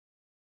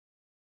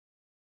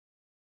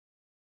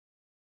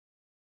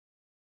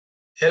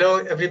Hello,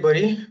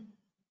 everybody,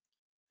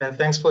 and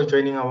thanks for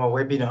joining our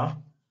webinar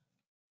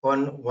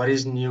on what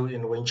is new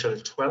in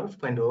Windchill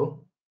 12.0.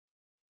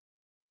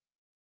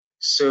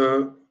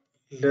 So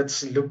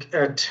let's look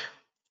at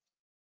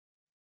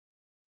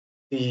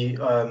the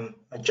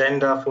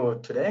agenda for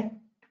today.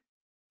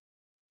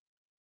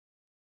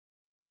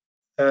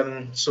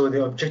 So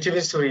the objective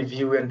is to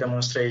review and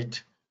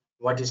demonstrate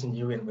what is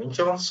new in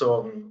Windchill.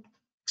 So I'll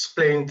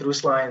explain through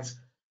slides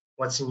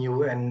what's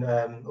new and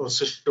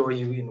also show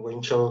you in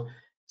Windchill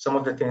some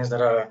of the things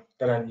that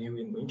are new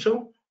in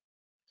Windchill.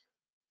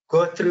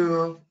 Go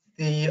through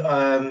the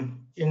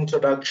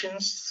introduction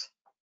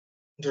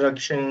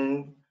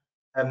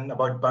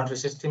about boundary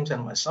systems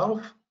and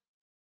myself,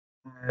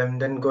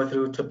 and then go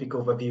through topic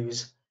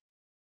overviews.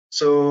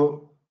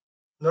 So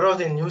a lot of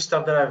the new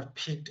stuff that I've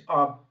picked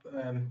up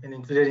and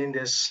included in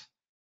this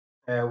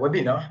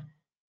webinar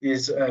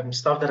is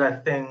stuff that I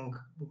think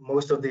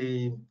most of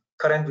the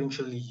current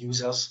Windchill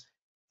users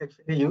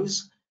actually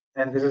use,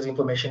 and this is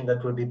information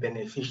that will be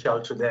beneficial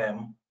to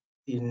them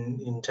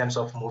in terms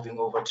of moving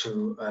over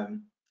to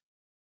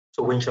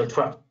Windchill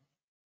 12.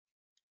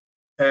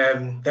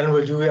 Then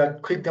we'll do a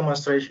quick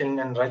demonstration,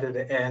 and right at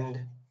the end,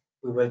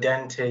 we will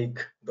then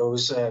take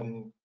those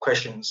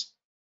questions.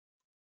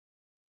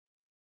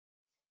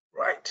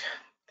 Right,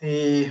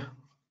 the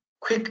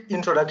quick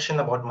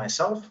introduction about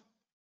myself.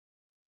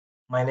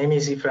 My name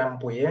is Ephraim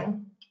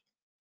Boyeng.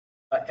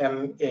 I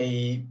am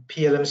a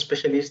PLM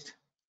specialist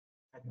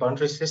at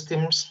Boundary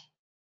Systems.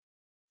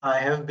 I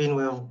have been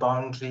with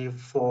Boundary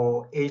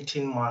for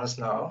 18 months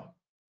now.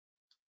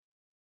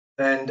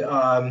 And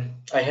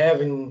I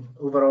have in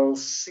overall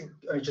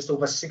just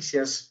over 6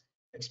 years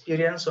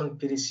experience on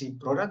PTC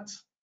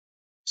products,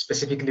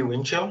 specifically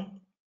Windchill.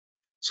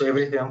 So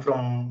everything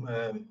from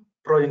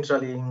Pro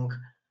Intralink,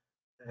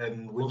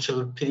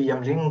 Windchill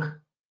PDM Link,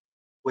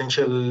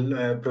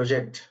 Windchill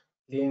Project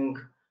Link,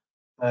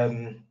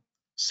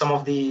 some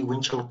of the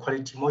Windchill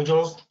quality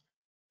modules,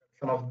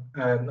 some of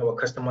our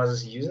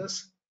customers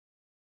users,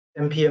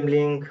 MPM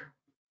Link,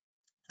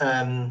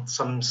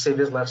 some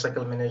service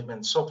lifecycle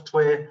management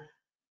software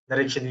that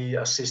actually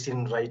assist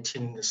in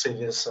writing the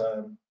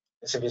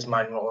service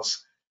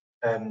manuals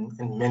and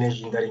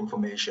managing that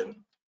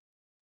information.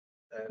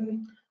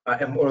 I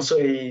am also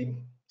a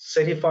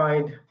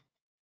certified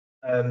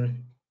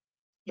Windchill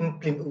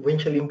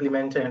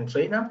implementer and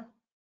trainer.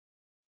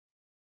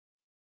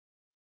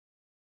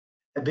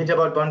 A bit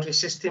about Boundary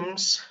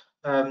Systems.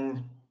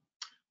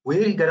 We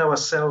regard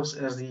ourselves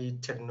as the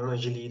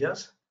technology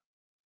leaders,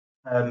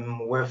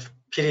 with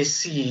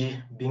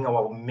PTC being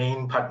our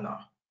main partner.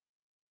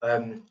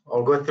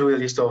 I'll go through a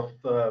list of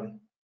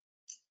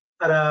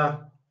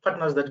other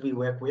partners that we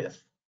work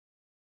with.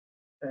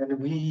 And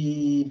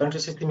Boundary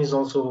System is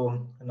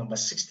also the number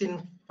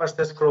 16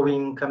 fastest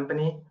growing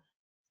company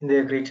in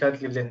the Greater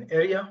Cleveland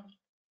area.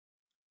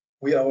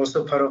 We are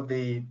also part of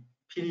the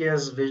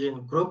PDS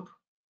Vision Group.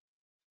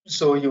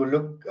 So you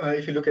look,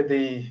 if you look at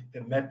the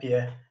map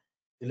here,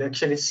 you'll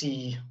actually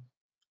see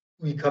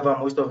we cover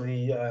most of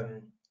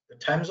the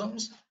time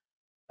zones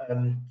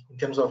in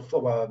terms of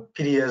our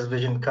PDS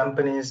Vision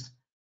companies.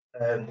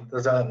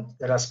 Those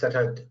that are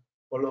scattered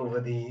all over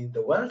the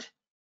world.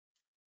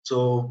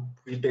 So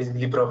we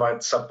basically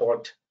provide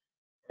support,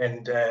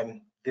 and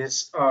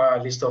these are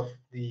a list of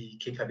the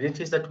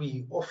capabilities that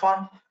we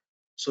offer.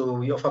 So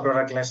we offer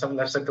product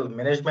lifecycle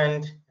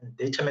management and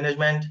data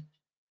management,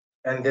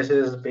 and this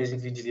is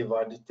basically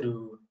delivered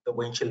through the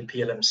Windchill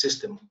PLM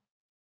system.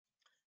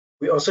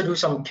 We also do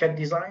some CAD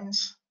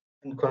designs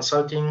and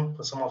consulting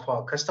for some of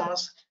our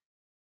customers,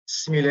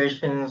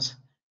 simulations,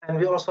 and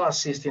we also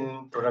assist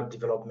in product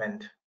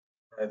development,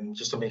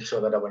 just to make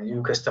sure that our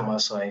new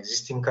customers or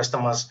existing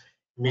customers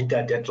meet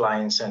their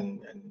deadlines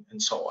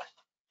and so on.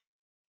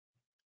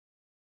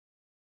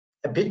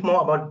 A bit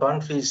more about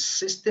Boundary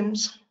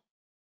Systems.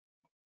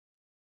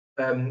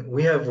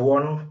 We have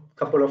won a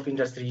couple of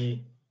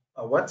industry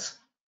awards.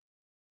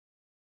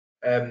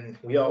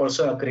 We are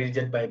also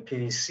accredited by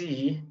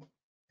PTC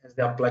as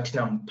their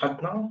platinum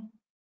partner.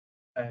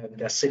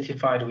 They're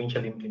certified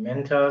Windchill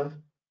implementer.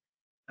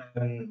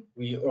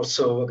 We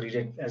also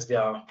accredited as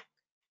their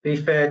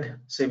preferred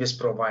service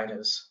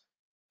providers,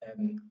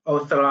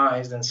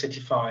 authorized and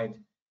certified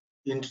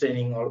in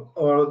training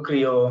all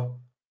Creo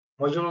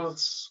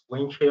modules,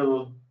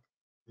 Windchill,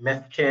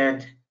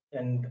 MathCAD,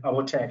 and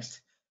our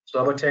text. So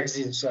our text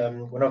is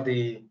one of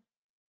the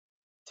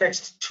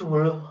text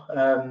tool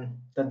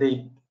that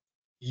they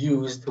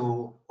use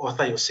to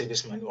author your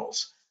service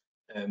manuals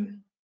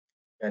and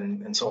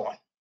so on.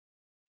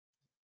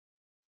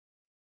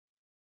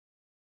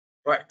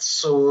 Right,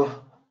 so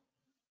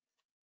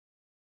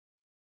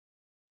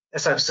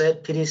as I've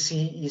said,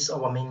 PTC is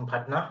our main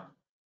partner.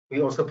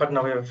 We also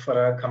partner with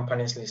other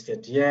companies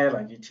listed here,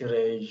 like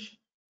ETRage,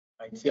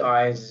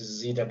 ITI,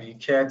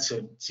 ZWCAD.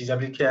 So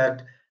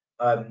ZWCAD,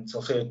 it's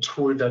also a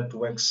tool that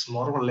works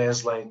more or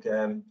less like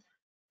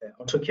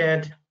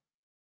AutoCAD,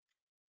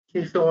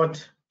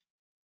 Keyshot.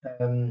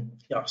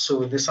 Yeah,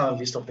 so these are a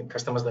list of the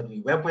customers that we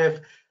work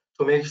with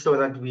to make sure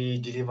that we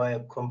deliver a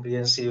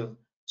comprehensive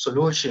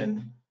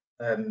solution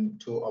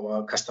to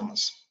our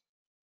customers.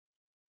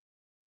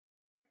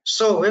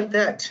 So with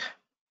that,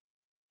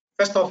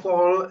 first of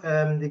all,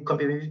 the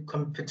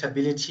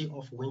compatibility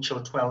of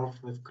Windchill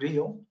 12 with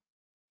Creo.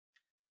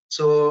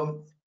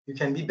 So you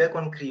can be back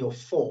on Creo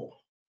 4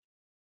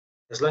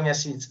 as long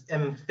as it's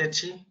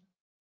M30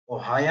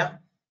 or higher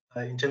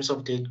in terms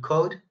of date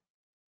code.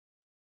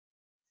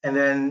 And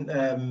then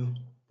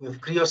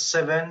with Creo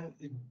 7,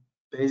 it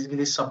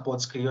basically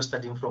supports Creo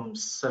starting from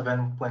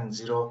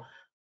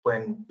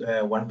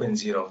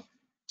 7.0.1.0.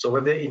 So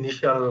with the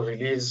initial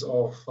release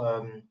of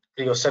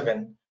Creo 7,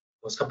 there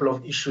was a couple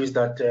of issues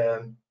that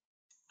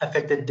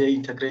affected the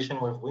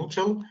integration with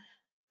Windchill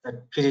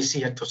that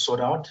PTC had to sort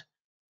out,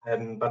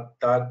 but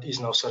that is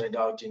now sorted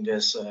out in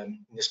this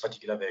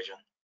particular version.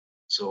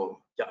 So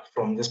yeah,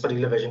 from this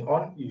particular version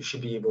on, you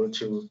should be able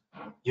to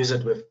use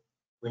it with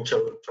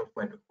Windchill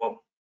 12.1.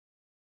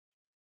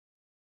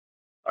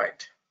 All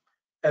right,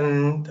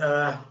 and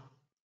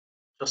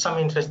so some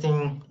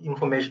interesting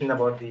information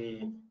about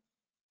the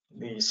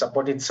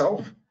support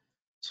itself.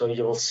 So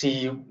you will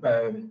see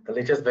the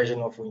latest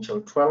version of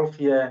Windchill 12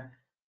 here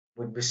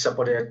would be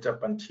supported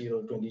up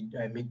until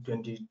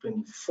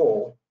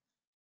mid-2024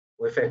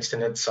 with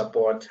extended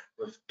support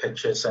with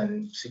patches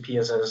and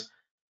CPSs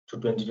to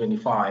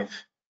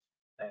 2025.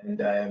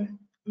 And I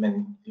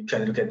mean, you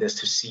can look at this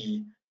to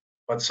see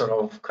what sort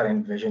of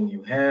current version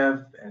you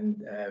have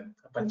and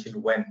up until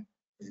when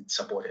is it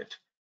supported.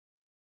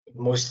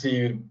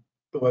 Mostly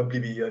probably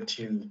be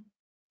until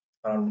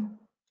around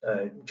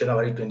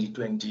January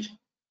 2020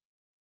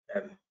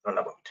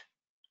 roundabout.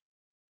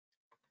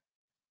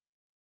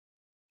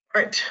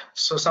 Right,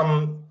 so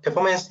some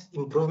performance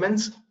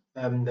improvements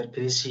that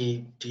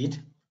PTC did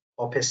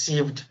or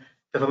perceived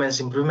performance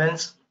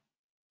improvements.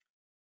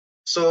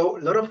 So a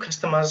lot of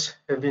customers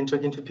have been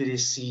talking to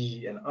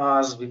PTC and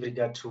us with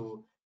regard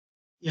to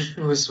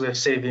issues with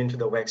saving to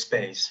the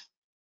workspace.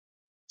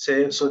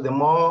 So the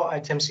more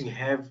items you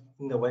have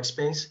in the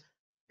workspace,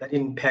 that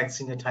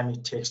impacts in the time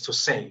it takes to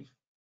save.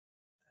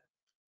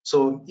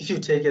 So if you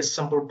take a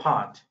simple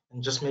part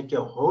and just make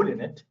a hole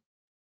in it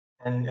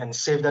and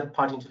save that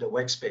part into the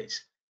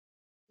workspace,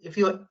 if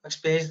your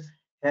workspace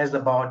has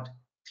about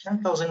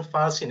 10,000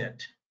 files in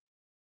it,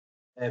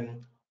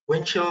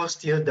 Windchill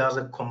still does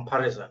a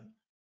comparison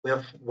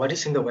with what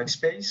is in the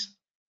workspace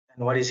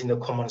and what is in the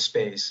common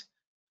space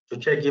to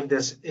check if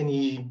there's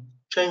any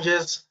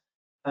changes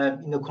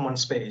in the common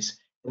space.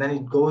 And then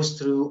it goes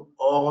through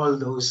all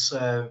those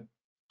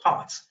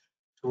parts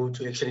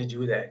to actually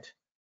do that.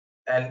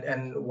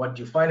 And what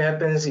you find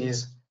happens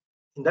is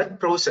in that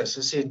process,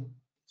 you see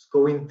it's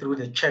going through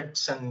the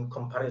checks and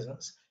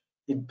comparisons,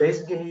 it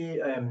basically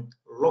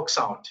locks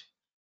out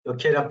your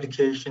CAD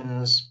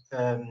application's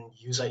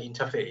user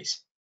interface.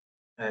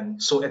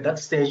 And so at that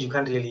stage, you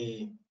can't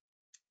really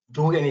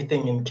do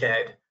anything in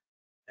CAD.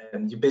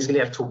 And you basically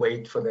have to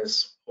wait for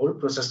this whole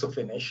process to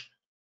finish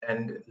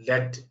and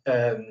let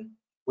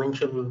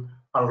Windchill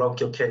unlock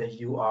your CAD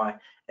UI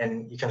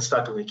and you can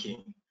start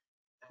working.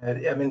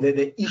 I mean,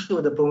 the issue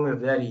or the problem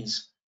with that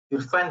is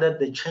you'll find that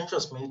the change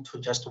was made to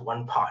just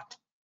one part.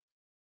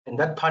 And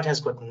that part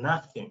has got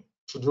nothing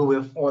to do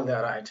with all the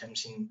other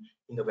items in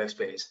the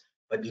workspace.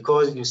 But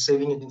because you're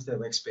saving it into the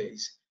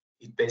workspace,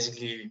 it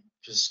basically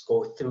just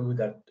goes through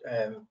that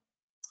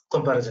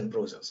comparison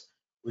process,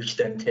 which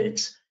then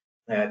takes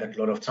that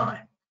lot of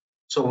time.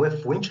 So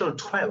with Windchill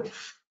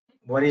 12,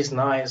 what is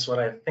nice, what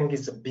I think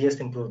is the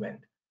biggest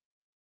improvement,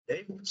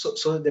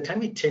 so the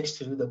time it takes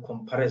to do the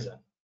comparison,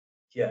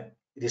 yeah,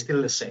 it is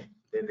still the same,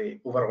 the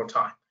overall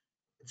time,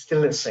 it's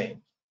still the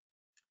same.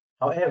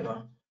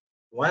 However,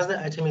 once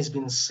the item has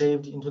been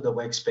saved into the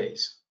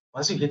workspace,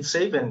 once you hit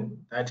save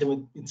and the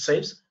item it's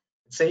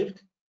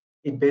saved,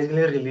 it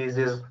basically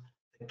releases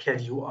the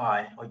CAD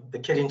UI or the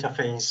CAD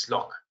interface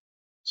lock.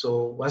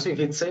 So once you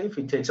hit save,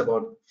 it takes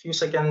about a few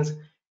seconds,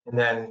 and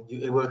then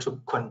you're able to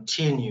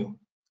continue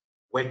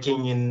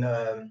working in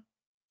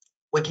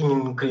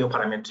Creo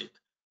parametric,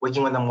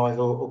 working on the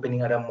model,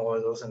 opening other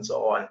models, and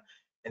so on.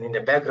 And in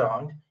the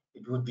background,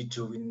 it would be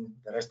doing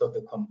the rest of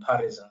the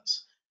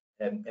comparisons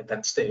at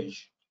that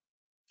stage.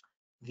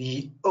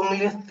 The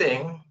only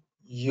thing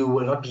you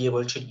will not be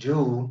able to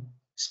do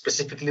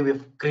specifically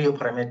with Creo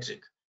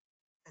parametric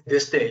at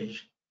this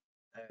stage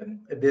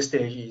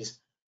is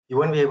you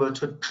won't be able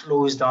to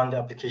close down the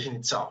application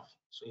itself.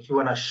 So if you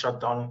want to shut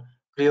down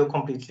Creo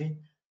completely,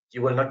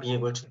 you will not be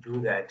able to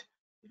do that.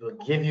 It will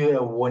give you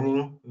a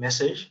warning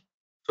message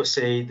to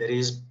say there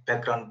is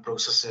background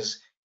processes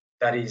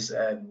that is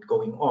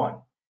going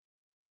on.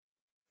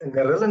 And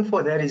the reason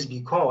for that is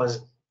because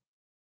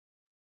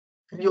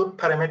Creo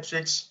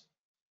parametrics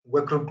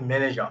workgroup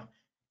manager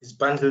is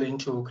bundled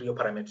into Creo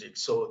parametrics.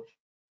 So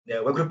the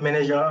workgroup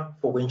manager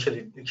for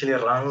Windchill actually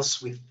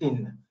runs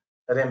within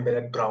that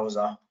embedded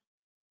browser.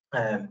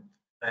 And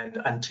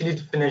until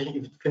it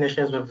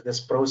finishes with this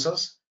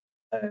process,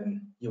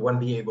 you won't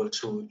be able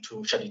to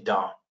shut it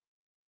down.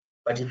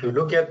 But if you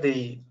look at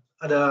the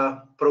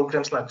other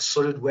programs like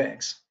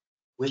SolidWorks,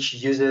 which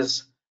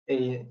uses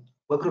a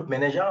Workgroup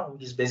Manager,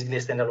 which is basically a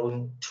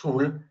standalone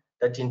tool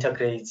that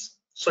integrates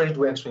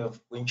SolidWorks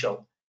with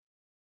Windchill.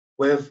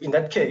 In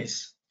that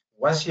case,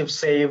 once you've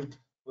saved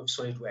with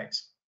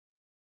SolidWorks,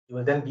 you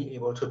will then be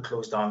able to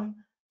close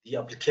down the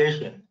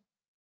application,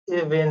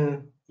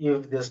 even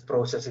if this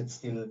process is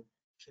still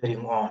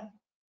carrying on.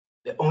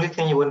 The only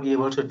thing you won't be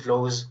able to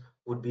close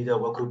would be the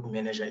Workgroup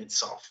Manager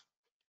itself.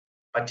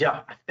 But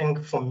yeah, I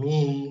think for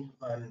me,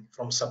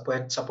 from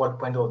support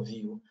point of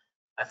view,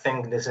 I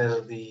think this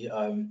is the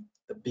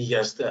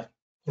biggest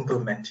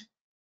improvement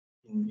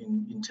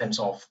in terms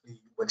of the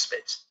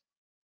workspace.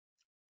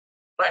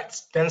 Right,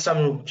 then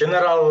some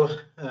general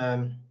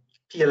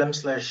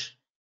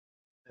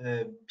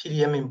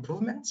PLM/PDM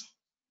improvements.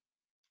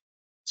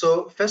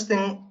 So first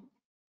thing,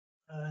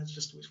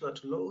 just wait for it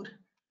to load.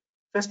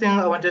 First thing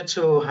I wanted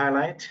to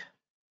highlight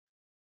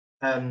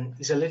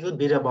is a little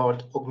bit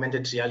about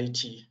augmented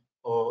reality,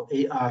 or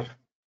AR,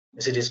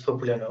 as it is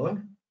popularly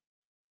known.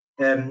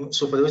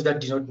 So for those that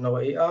do not know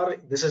AR,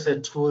 this is a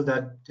tool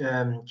that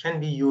can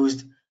be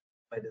used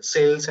by the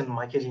sales and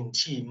marketing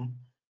team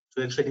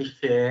to actually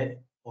share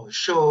or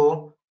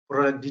show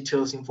product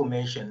details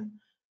information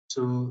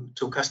to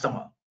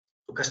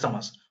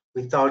customers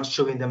without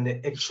showing them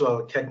the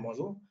actual CAD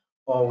model,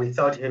 or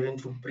without having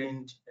to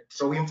print a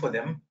drawing for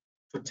them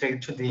to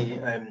take to the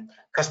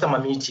customer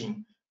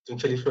meeting to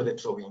actually show the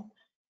drawing.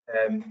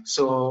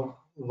 So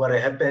what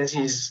happens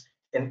is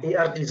an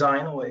AR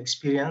design or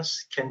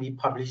experience can be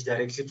published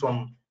directly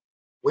from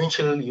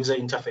Windchill user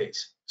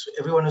interface. So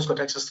everyone who's got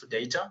access to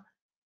data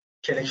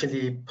can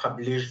actually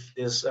publish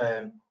this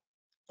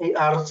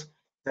ARs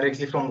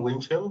directly from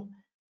Windchill,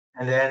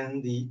 and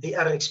then the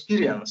AR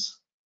experience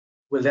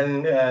will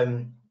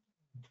then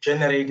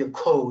generate a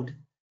code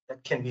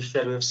that can be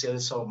shared with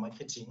sales or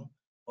marketing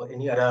or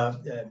any other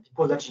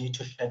people that you need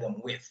to share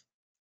them with.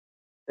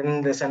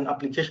 Then there's an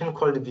application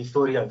called the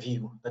Victoria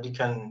View that you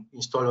can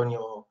install on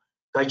your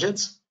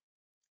gadgets,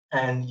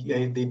 and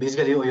you'll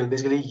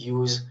basically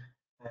use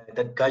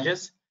that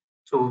gadgets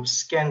to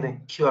scan the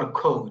QR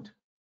code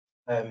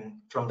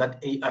from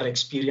that AR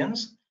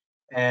experience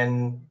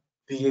and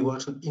be able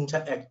to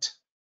interact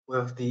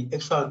with the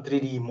actual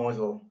 3D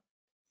model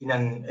in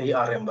an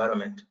AR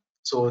environment.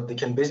 So they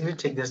can basically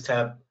take this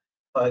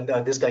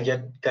this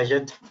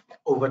gadget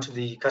over to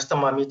the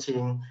customer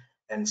meeting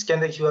and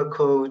scan the QR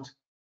code,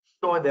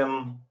 show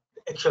them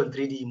the actual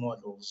 3D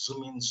model,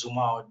 zoom in, zoom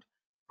out,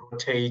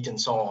 rotate,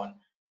 and so on,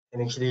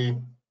 and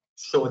actually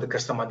show the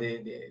customer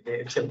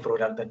the actual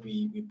product that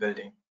we're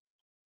building.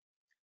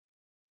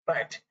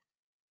 Right.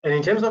 And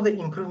in terms of the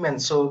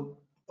improvements, so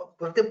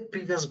with the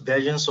previous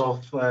versions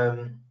of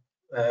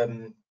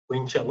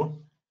Windchill,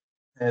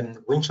 and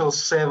Windchill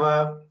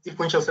server, if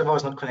Windchill server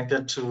was not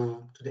connected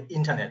to the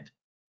internet,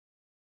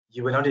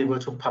 you were not able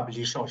to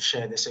publish or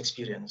share this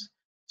experience.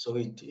 So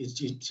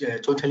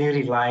it totally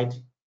relied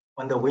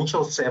on the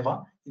Windchill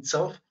server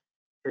itself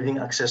having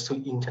access to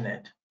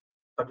internet.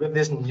 But with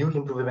this new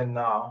improvement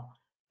now,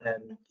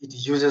 it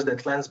uses the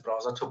client's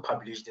browser to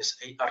publish this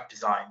AR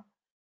design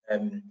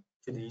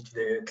to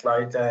the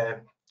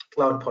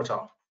cloud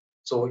portal.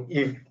 So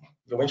if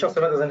your Windchill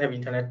server doesn't have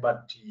internet,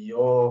 but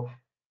your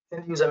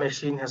end user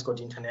machine has got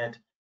internet,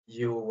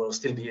 you will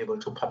still be able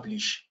to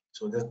publish.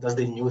 So that's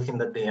the new thing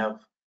that they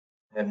have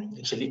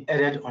actually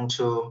added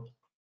onto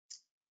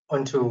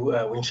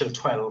Windchill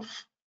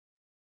 12.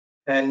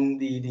 And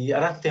the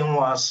other thing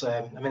was,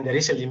 there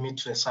is a limit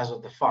to the size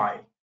of the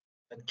file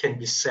that can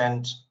be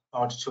sent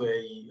out to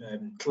a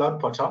cloud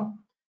portal.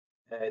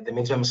 The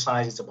maximum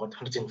size is about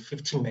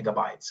 150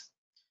 megabytes.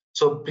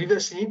 So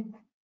previously,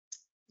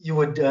 you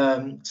would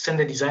send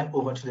the design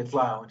over to the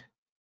cloud,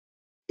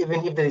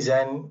 even if the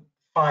design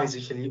file is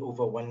actually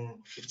over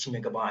 150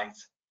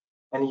 megabytes,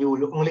 and you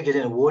will only get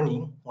a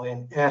warning or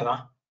an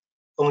error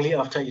only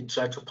after you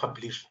try to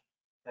publish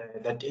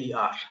that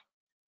AR.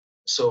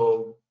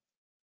 So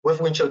with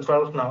Windchill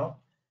 12 now,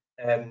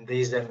 there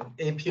is an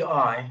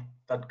API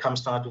that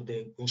comes out with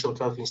the Windchill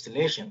 12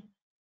 installation.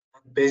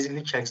 It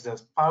basically checks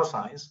the file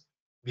size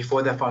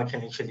before the file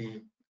can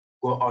actually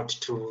go out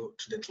to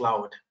the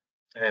cloud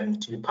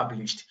to be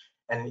published.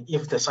 And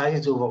if the size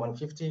is over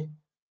 150,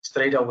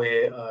 straight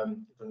away it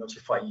will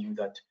notify you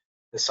that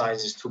the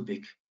size is too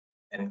big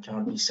and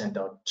cannot be sent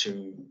out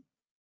to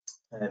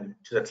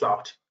the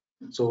cloud.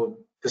 So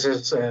this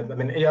is,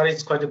 AR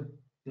is quite a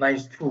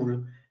nice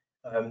tool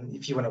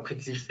if you want to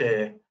quickly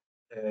share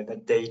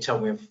the data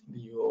with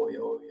your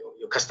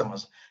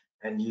customers,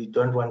 and you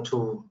don't want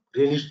to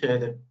really share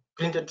the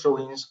printed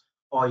drawings,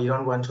 or you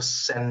don't want to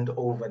send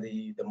over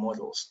the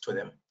models to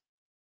them.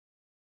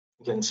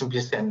 You can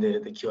simply send the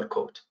QR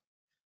code.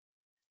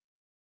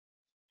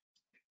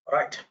 All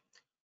right.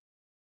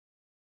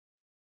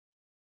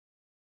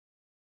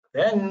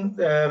 Then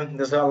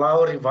there's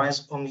allow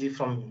revise only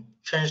from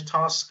change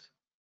task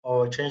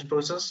or change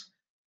process.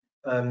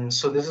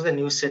 So this is a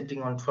new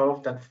setting on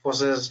 12 that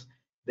forces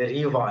the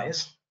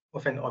revise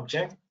of an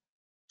object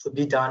to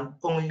be done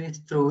only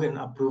through an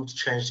approved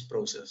change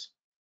process.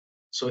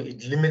 So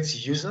it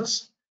limits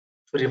users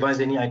to revise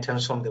any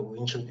items from the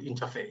Windchill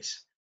interface.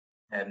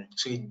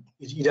 So it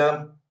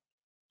either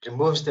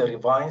removes the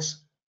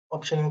revise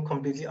option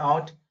completely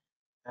out,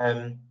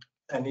 and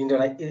in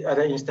the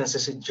other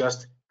instances, it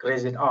just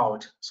grays it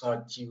out so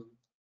that you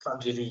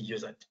can't really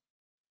use it.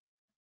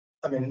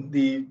 I mean,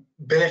 the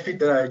benefit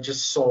that I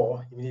just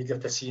saw immediately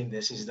after seeing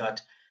this is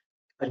that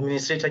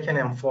administrator can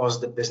enforce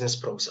the business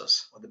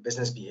process or the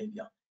business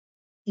behavior.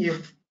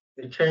 If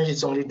the change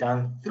is only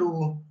done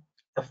through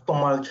a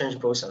formal change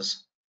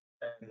process,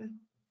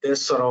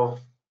 this sort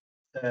of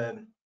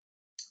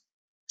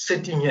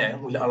setting here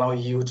will allow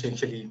you to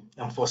actually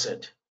enforce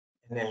it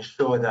and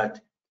ensure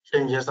that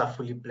changes are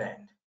fully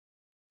planned.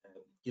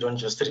 You don't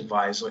just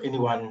revise, or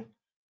anyone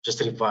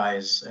just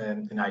revise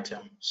an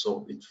item.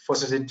 So it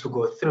forces it to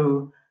go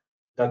through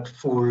that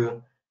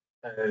full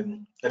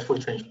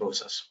change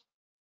process.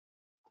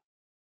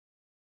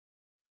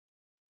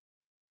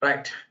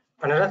 Right.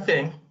 Another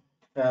thing,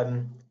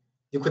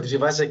 you could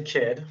revise a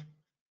CAD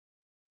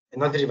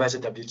and not revise a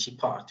WT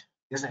part.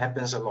 This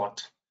happens a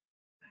lot.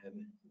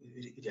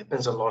 It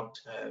happens a lot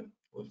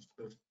with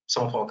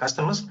some of our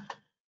customers.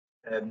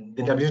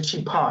 The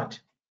WT part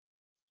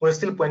will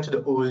still point to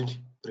the old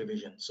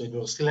revision, so it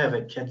will still have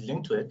a CAD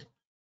link to it.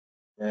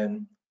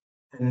 And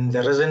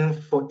the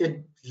reason for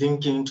it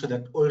linking to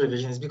that old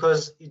revision is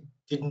because it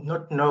did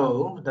not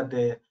know that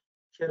the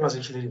CAD was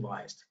actually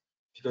revised.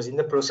 Because in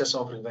the process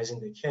of revising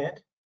the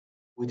CAD,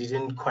 we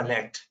didn't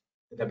connect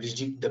the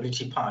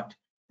WT part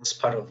as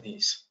part of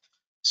this.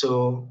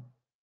 So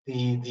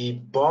the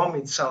BOM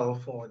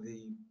itself, or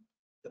the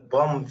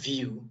BOM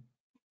view,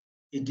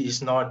 it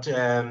is not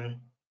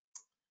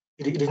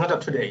it is not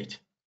up to date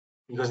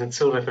because it's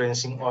still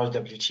referencing all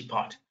WT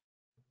part.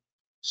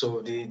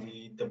 So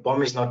the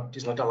BOM is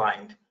not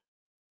aligned.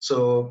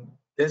 So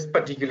this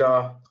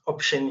particular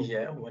option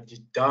here, what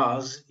it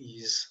does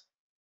is,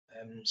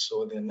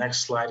 so the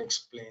next slide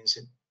explains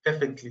it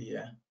perfectly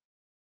here.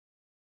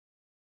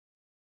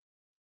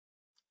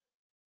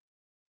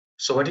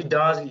 So what it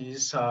does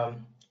is, so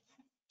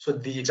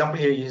the example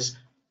here is,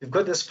 we've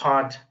got this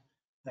part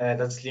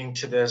that's linked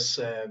to this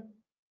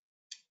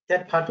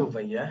that part over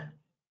here.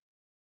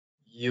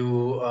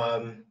 You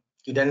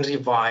then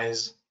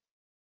revise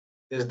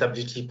this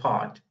WT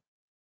part,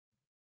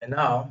 and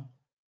now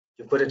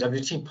you've got a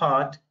WT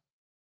part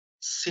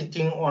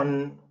sitting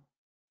on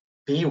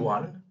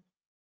B1,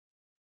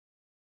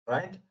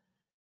 right?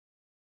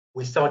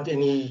 Without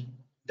any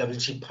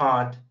WT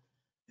part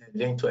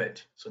linked to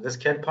it. So this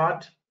CAD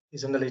part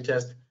is on the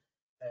latest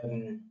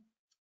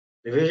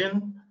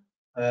revision,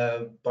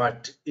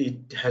 but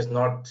it has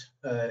not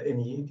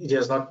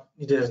there's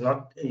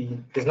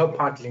no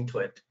part linked to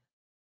it.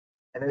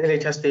 And at a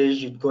later stage,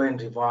 you'd go and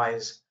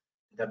revise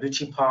the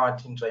WT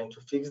part in trying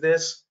to fix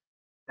this.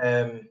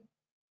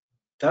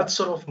 That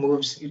sort of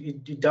moves,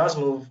 it does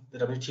move the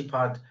WT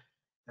part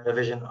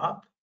revision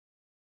up.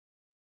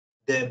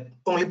 The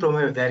only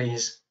problem with that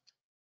is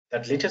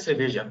that latest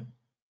revision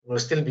will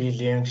still be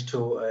linked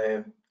to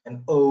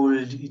an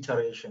old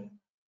iteration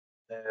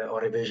or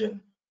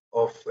revision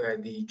of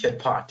the CAD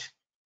part.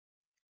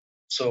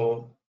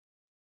 So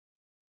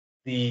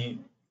you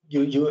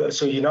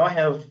now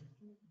have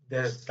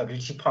this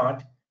WT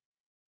part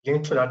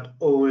linked to that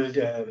old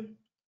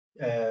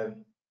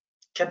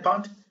CAD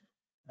part.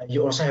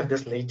 You also have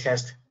this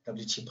latest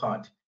WT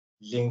part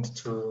linked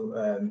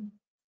to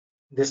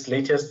this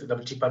latest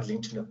WT part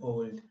linked to the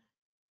old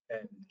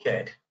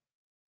CAD.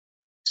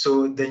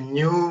 So the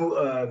new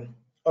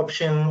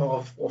option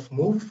of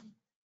move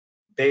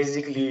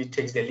basically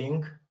takes the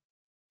link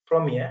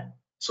from here.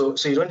 So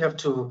you don't have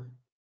to.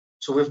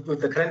 So with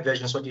the current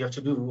versions, what you have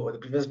to do, or the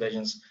previous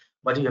versions,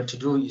 what you have to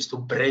do is to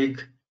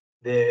break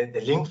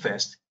the link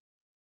first.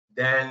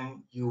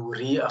 Then you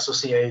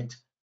reassociate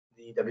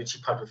the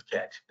WT part with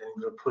CAD. Then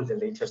you will pull the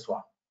latest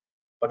one.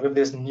 But with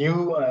this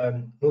new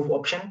move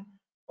option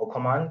or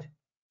command,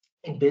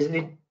 it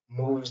basically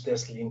moves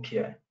this link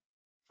here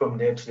from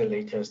there to the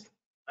latest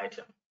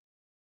item.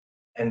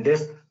 And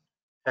this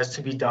has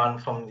to be done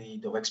from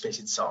the workspace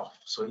itself.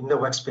 So in the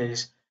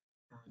workspace,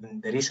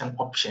 there is an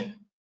option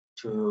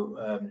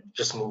to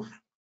just move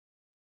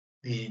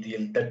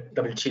the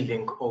WT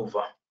link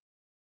over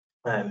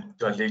to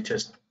the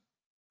latest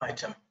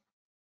item.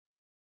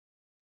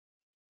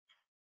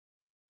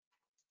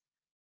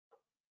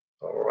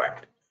 All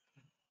right.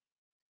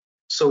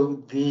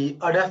 So the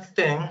other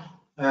thing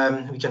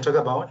we can talk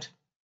about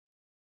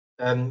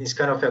is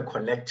kind of a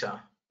collector.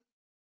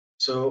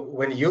 So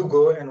when you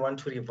go and want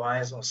to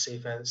revise or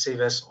save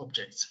as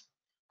objects,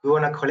 we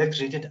want to collect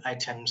related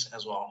items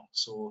as well.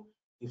 So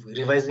if we're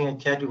revising a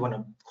CAD, we want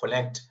to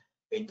collect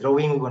a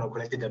drawing, we want to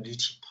collect the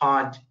WT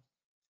part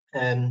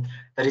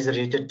that is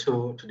related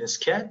to this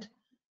CAD.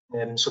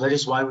 So that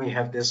is why we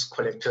have this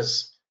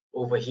collectors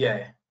over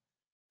here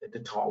at the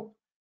top.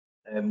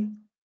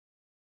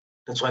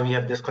 That's why we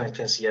have this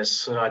collectors here,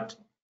 so that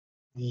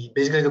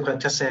basically the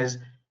collector says,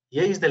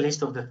 here is the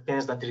list of the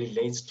things that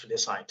relates to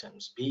these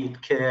items, be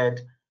it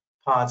CAD,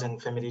 parts and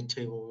family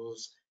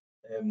tables,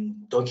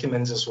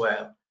 documents as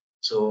well.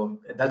 So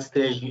at that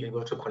stage, you're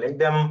able to collect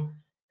them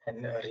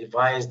and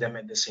revise them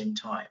at the same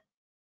time.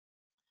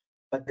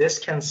 but this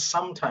can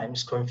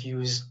sometimes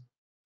confuse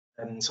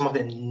some of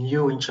the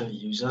new Windchill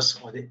users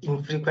or the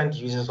infrequent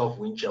users of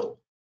Windchill.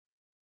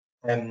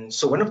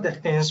 So one of the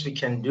things we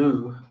can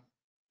do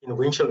in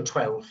Windchill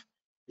 12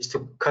 is to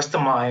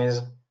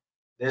customize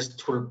this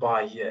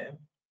toolbar here,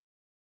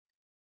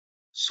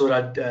 so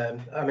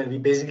that we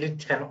basically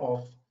turn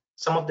off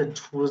some of the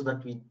tools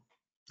that we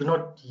do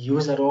not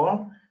use at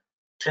all,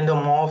 turn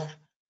them off.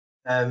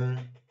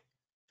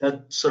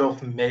 That sort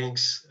of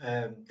makes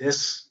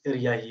this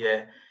area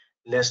here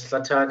less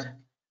cluttered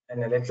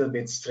and a little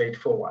bit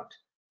straightforward.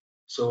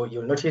 So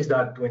you'll notice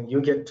that when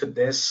you get to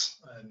this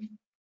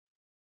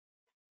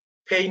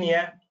pane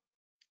here,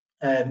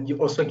 you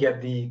also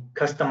get the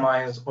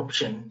customize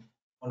option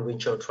on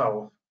Windchill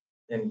 12.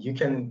 Then you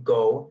can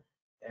go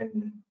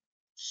and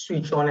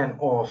switch on and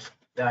off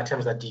the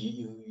items that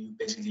you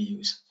basically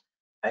use.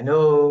 I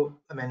know,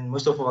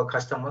 most of our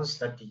customers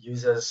that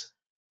uses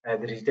the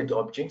related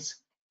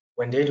objects,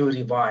 when they do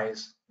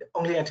revise, the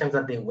only items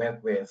that they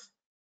work with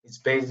is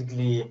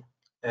basically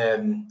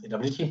the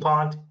WT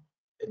part,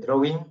 the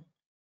drawing,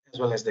 as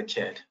well as the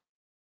CAD.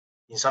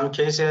 In some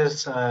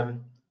cases,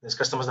 there's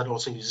customers that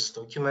also uses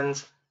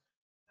documents.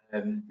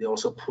 They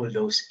also pull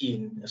those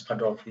in as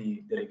part of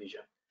the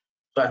revision.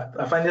 But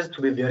I find this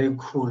to be very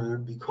cool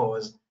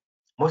because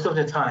most of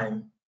the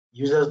time,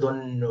 users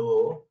don't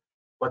know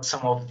what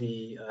some of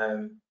the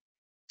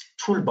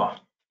toolbar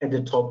at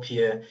the top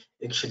here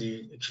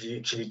actually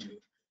do.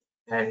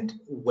 And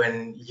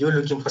when you're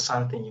looking for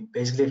something, you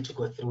basically have to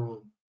go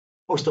through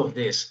most of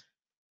this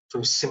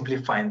to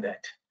simplify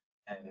that.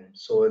 And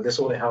so this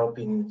will help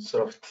in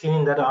sort of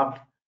cleaning that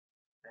up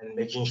and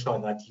making sure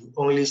that you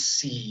only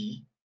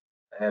see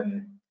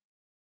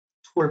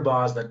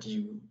toolbars that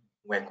you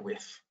work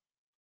with.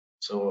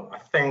 So I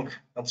think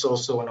that's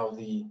also one of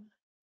the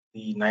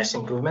nice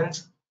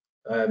improvements.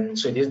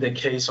 So it is the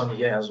case on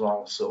here as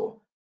well. So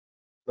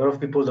a lot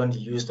of people don't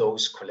use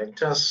those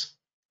collectors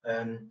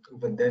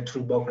over there,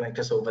 toolbar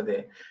collectors over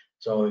there.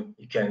 So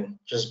you can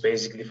just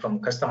basically from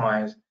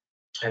customize,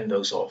 turn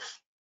those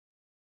off.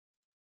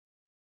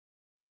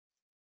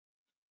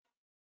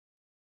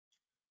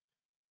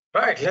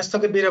 Right, let's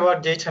talk a bit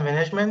about data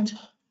management.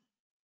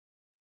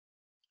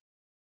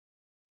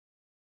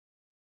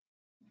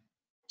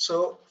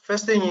 So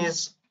first thing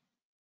is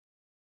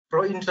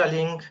Pro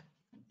Intralink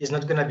is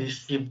not going to be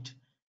shipped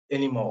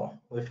anymore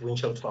with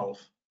Windchill 12.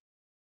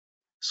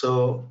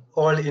 So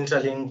all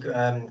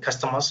Intralink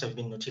customers have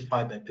been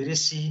notified by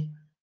PTC.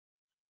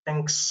 I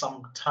think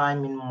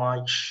sometime in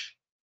March,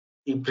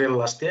 April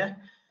last year,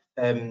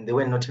 they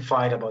were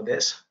notified about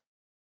this,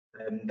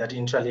 that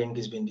Intralink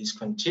has been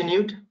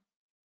discontinued.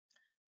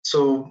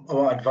 So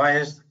our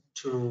advice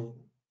to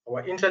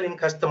our Intralink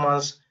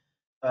customers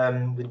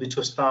would be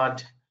to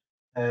start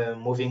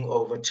moving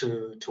over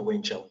to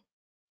Windchill.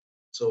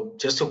 So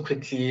just to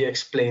quickly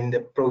explain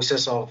the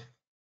process of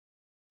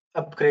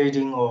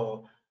upgrading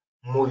or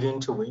moving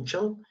to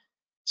Windchill.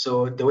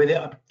 So the way the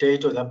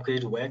update or the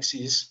upgrade works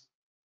is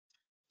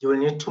you will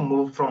need to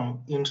move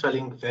from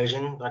Intralink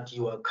version that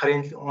you are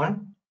currently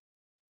on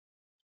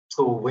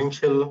to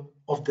Windchill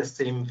of the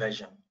same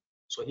version.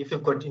 So if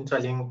you've got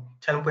Intralink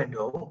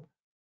 10.0,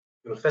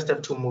 you'll first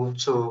have to move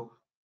to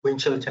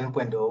Windchill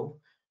 10.0.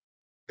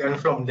 Then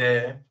from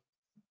there,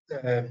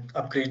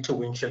 upgrade to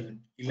Windchill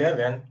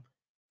 11,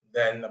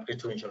 then upgrade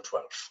to Windchill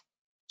 12.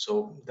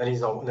 So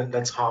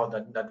that's how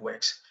that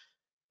works.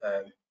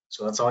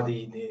 So that's how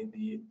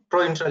the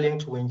Pro Intralink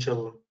to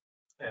Windchill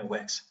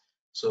works.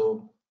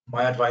 So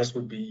my advice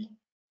would be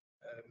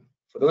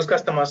for those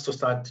customers to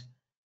start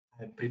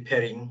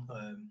preparing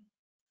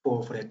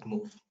for that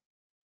move.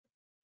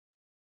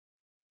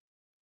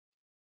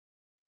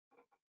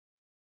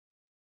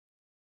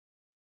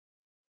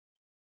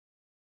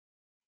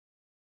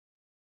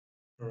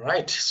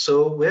 Right,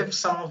 so we have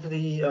some of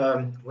the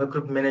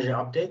workgroup manager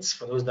updates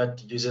for those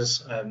that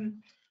uses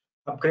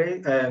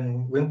upgrade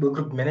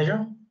workgroup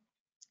manager.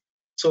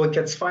 So it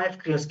gets 5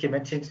 clear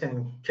schematics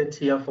and kits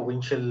here for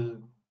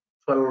Windchill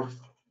 12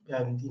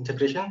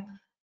 integration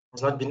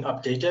has not been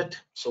updated.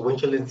 So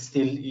Windchill is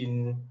still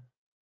in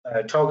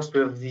talks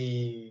with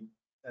the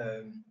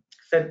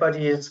third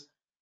parties,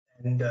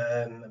 and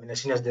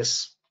as soon as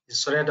this is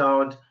sorted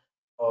out,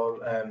 or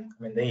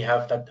when they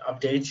have that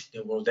update, they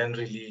will then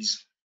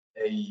release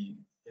a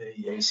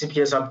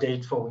CPS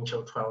update for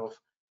Windchill 12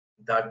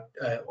 that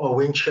or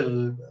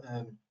Windchill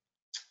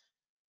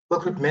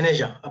workgroup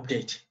manager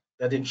update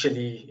that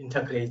actually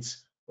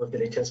integrates with the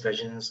latest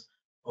versions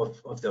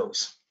of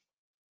those.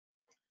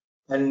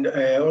 And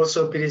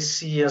also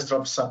PTC has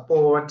dropped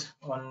support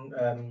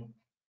on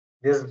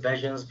these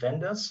versions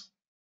vendors.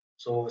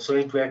 So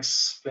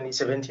SolidWorks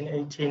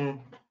 2017-18,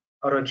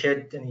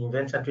 AutoCAD and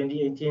Inventor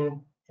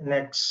 2018,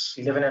 NX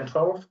 11 and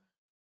 12,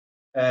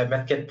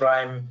 MathCAD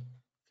Prime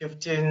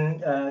 15,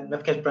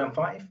 MathCAD Prime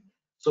 5.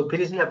 So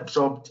PTC have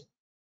dropped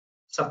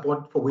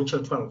support for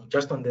Windchill 12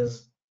 just on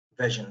these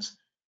versions.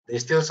 They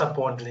still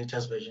support the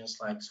latest versions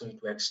like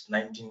SolidWorks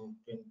 19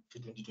 to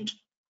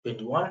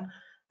 2021,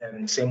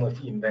 and same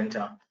with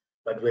Inventor.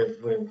 But with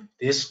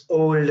these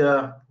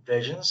older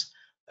versions,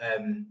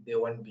 they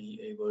won't be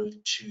able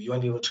to, you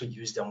won't be able to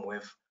use them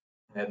with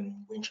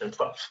Windchill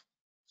 12.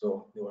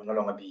 So they will no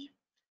longer be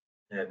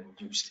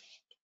used.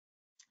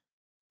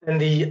 And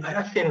the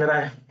other thing that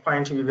I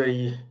find to be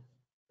very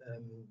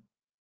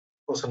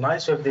also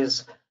nice with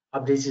this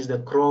updates is the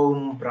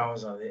Chrome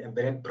browser, the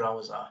embedded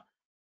browser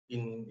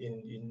in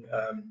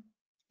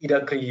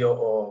either Creo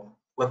or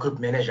Workgroup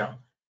Manager.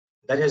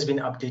 That has been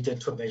updated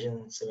to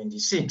version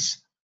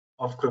 76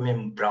 of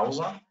Chromium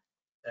browser.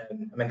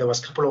 I mean, there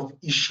was a couple of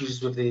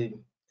issues with the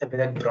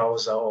embedded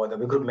browser or the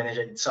Workgroup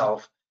Manager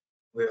itself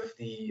with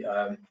the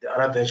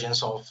other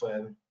versions of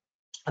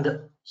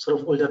the sort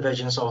of older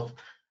versions of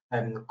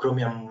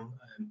Chromium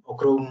or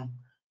Chrome.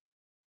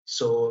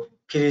 So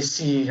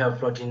PTC have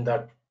brought in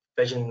that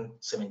version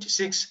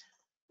 76,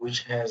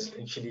 which has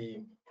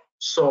actually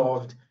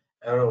solved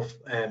a lot of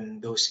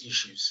those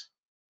issues.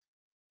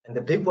 And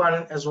the big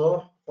one as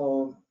well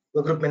for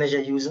Workgroup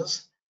Manager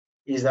users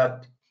is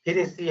that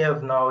PTC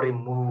have now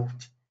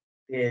removed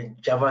the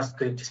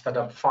JavaScript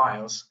startup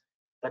files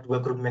that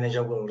Workgroup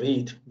Manager will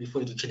read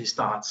before it actually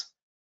starts.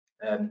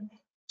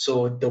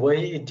 So the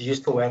way it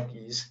used to work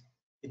is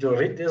it will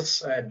read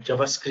this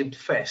JavaScript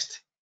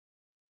first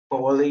for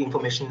all the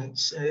information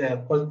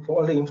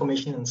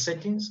and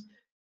settings,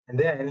 and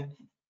then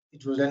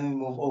it will then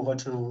move over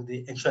to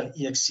the actual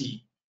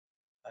exe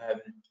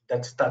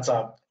that starts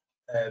up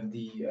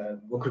the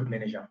Workgroup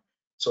Manager.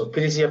 So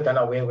PTC have done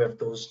away with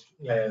those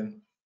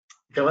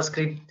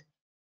JavaScript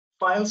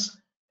files,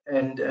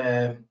 and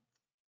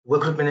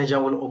Workgroup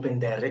Manager will open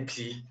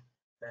directly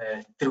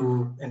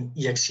through an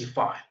exe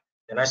file.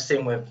 The nice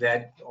thing with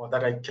that, or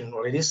that I can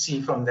already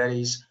see from that,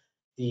 is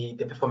the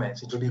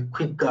performance. It will be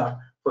quicker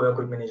for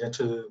Workgroup Manager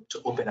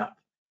to open up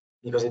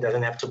because it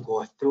doesn't have to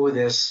go through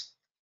this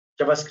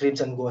JavaScript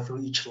and go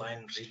through each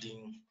line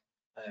reading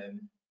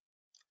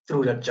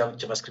through that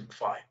JavaScript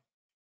file.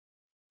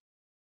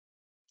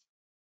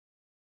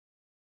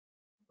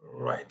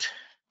 Right.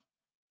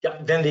 Yeah.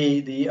 Then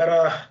the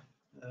other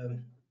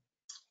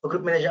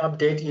Workgroup Manager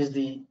update is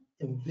the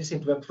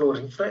implicit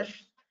workflow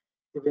refresh,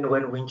 even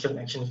when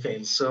Windchill action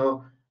fails.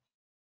 So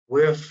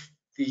with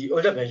the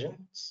older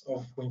versions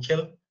of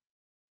Windchill,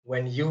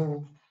 when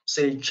you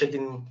say check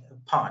in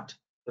a part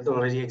that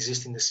already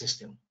exists in the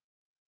system,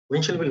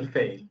 Windchill will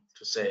fail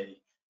to say,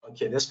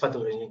 okay, this part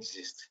already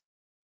exists.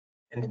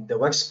 And the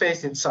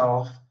workspace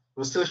itself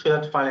will still show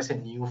that file as a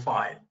new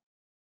file,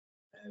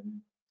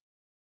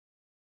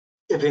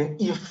 even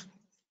if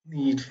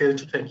it failed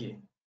to check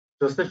in.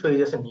 It will still show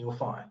it as a new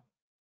file.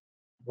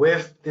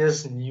 With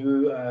this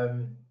new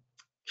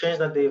change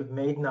that they've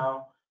made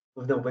now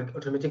with the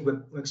automatic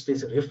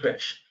workspace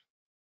refresh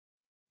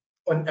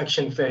on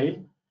action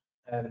fail,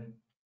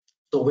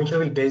 so Windchill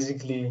will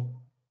basically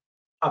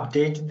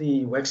update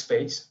the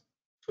workspace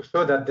to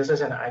show that this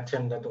is an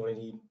item that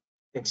already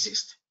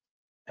exists.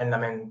 And I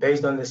mean,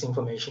 based on this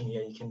information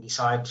here, you can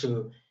decide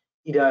to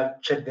either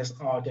check this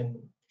out and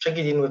check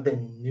it in with the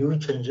new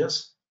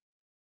changes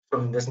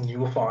from this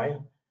new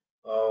file,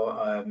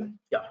 or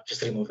yeah,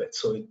 just remove it.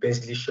 So it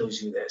basically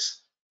shows you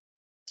this,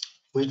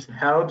 which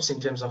helps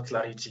in terms of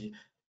clarity,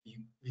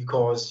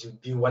 because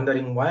you'd be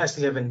wondering why I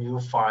still have a new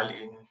file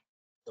in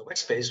the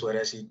workspace,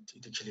 whereas it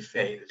actually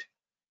failed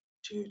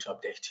to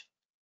update.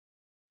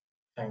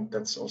 I think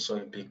that's also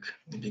a big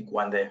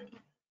one there.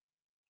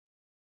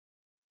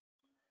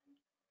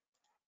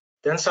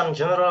 Then some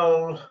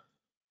general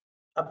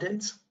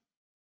updates.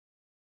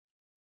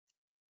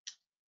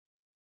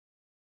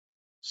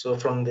 So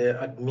from the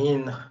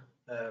admin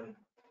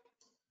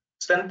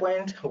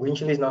standpoint,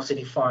 Windchill is now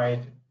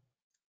certified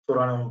to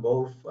run on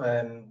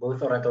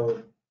both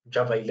Oracle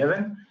Java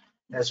 11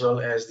 as well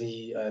as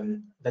the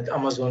that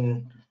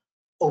Amazon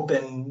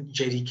Open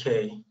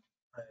JDK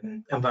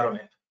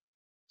environment.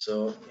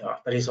 So yeah,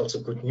 that is also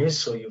good news.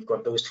 So you've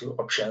got those two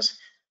options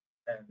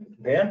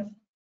there.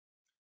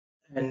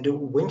 And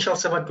Windchill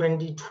Server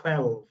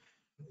 2012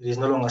 is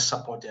no longer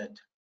supported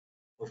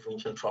with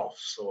Windchill 12.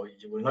 So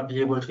you will not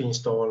be able to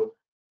install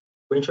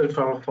Windchill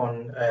 12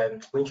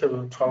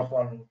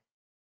 on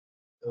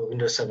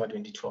Windows Server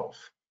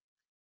 2012.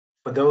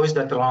 For those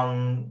that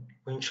run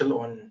Windchill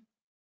on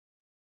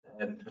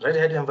Red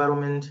Hat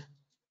environment,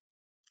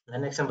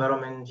 Linux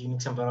environment,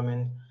 Unix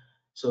environment,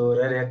 so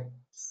Red Hat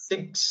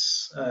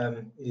 6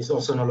 is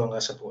also no longer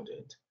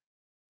supported.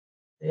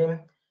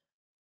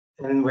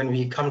 And when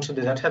we come to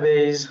the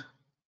database,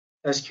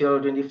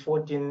 SQL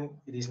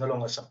 2014, it is no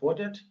longer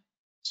supported.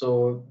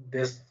 So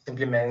this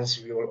simply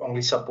means we will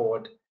only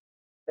support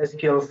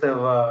SQL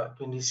Server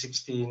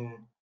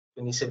 2016,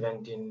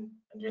 2017,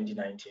 and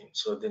 2019.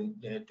 So then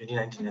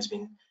 2019 has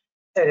been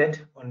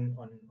added on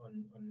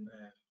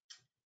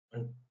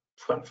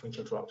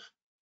 12.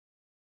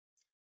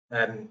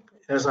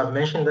 As I've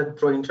mentioned, that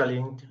Pro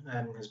Intralink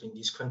has been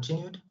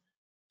discontinued.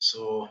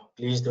 So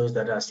please, those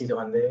that are still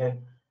on there,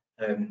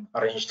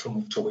 arrange to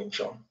move to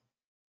Windchill.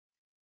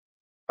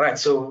 All right,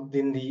 so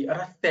then the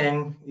other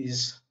thing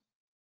is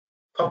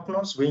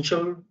Cognos.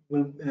 Windchill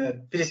will,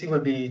 PTC will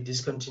be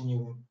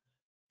discontinuing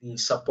the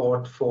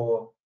support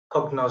for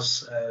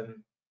Cognos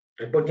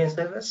reporting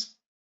service.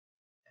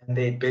 and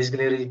they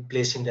basically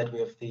replacing that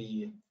with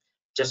the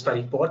Jasper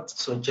report.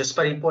 So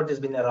Jasper report has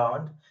been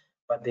around,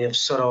 but they have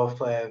sort of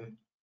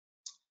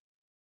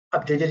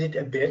updated it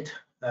a bit.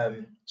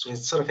 So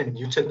it's sort of a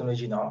new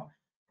technology now.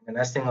 And the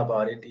nice thing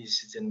about it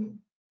is it's an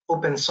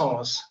open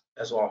source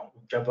as well.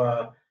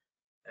 Java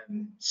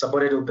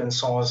supported open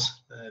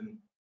source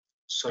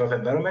sort of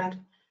environment,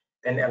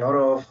 and a lot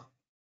of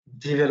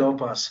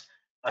developers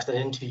are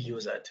starting to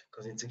use it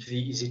because it's actually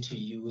easy to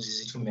use,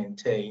 easy to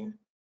maintain.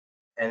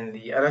 And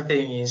the other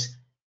thing is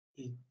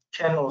it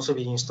can also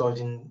be installed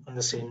on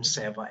the same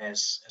server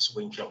as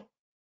Windchill.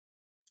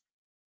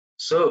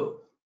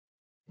 So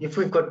if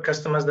we've got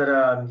customers that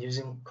are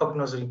using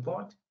Cognos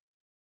report,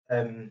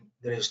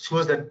 there is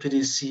tools that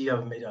PTC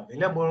have made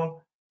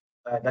available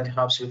that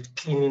helps with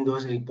cleaning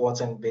those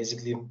reports and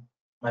basically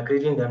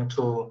migrating them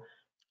to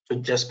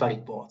Jasper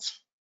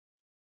reports.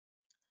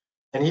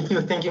 And if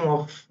you're thinking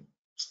of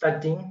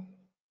starting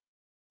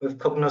with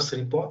Cognos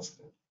reports,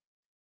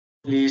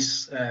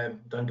 please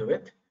don't do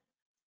it.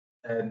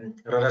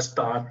 Rather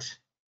start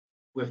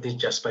with the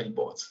Jasper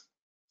reports.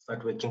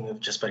 Start working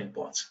with Jasper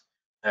reports.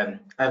 I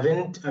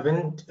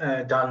haven't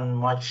done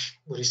much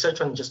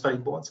research on Jasper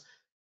reports,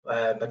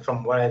 but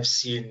from what I've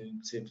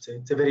seen,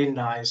 it's a very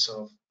nice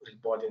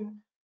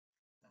reporting.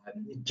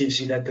 It gives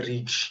you that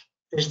rich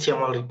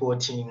HTML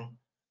reporting,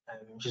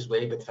 which is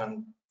way better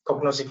than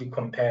Cognos if you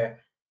compare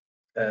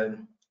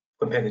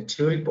the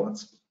two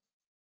reports.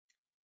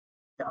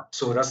 Yeah,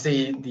 so that's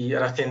the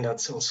other thing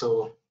that's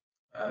also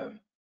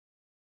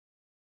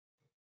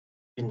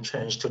been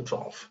changed to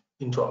 12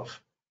 in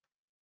 12.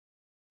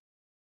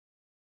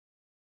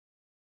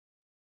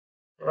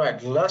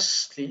 Right,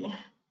 lastly,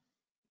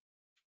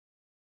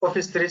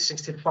 Office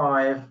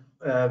 365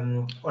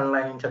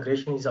 online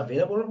integration is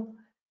available,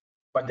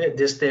 but at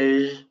this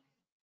stage,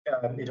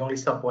 it only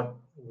supports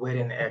Word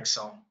and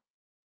Excel.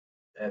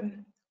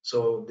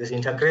 So this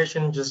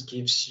integration just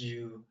gives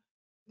you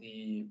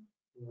the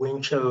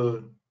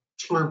Windchill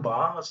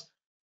toolbars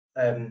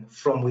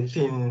from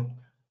within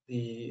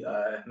the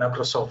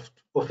Microsoft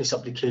Office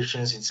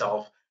applications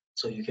itself.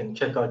 So you can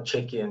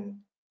check in,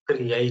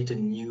 create a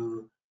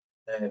new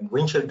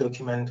Windchill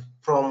document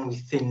from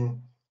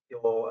within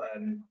your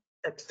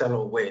Excel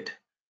or Word.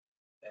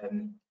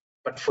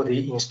 But for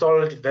the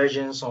installed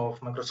versions of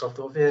Microsoft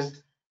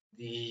Office,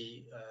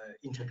 the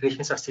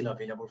integrations are still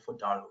available for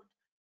download.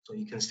 So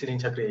you can still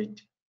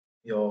integrate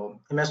your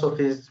MS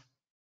Office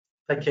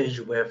package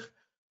with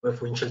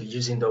Windchill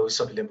using those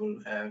available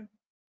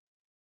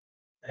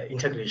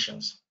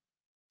integrations.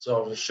 So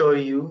I'll show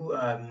you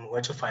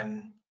where to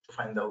find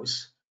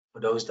those for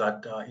those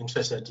that are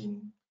interested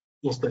in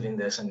installing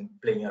this and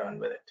playing around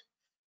with it.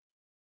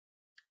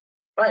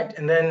 Right,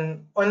 and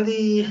then on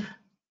the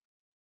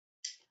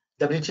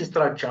WT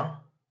structure,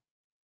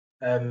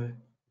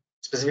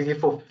 specifically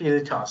for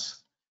filters.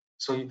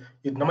 So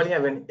you'd normally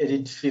have an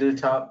edit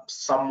filter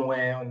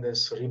somewhere on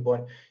this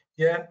ribbon.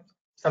 Yeah,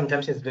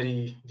 sometimes it's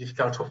very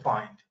difficult to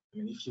find. I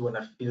mean, if you want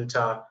to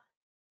filter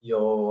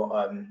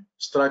your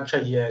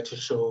structure here to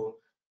show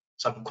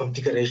some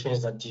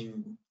configurations that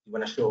you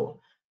want to show.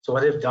 So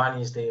what they've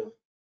done is they've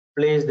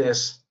placed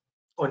this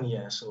on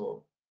here.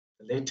 So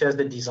the latest,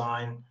 the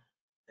design,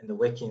 and the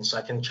working. So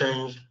I can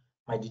change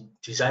my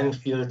design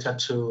filter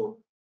to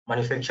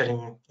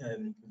manufacturing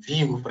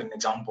view, for an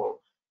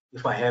example,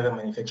 if I have a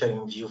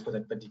manufacturing view for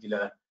that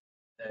particular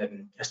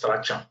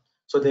structure.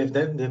 So they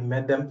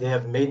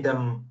have made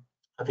them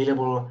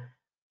available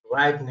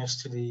right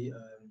next to the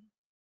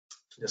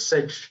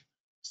search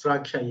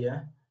structure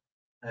here,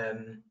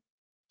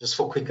 just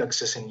for quick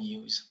access and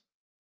use.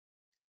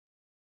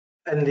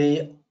 And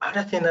the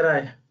other thing that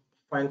I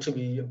find to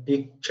be a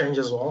big change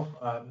as well,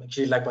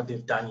 actually like what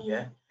they've done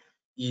here,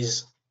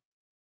 is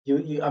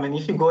I mean,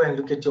 if you go and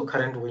look at your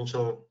current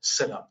Windchill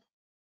setup,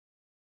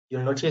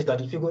 you'll notice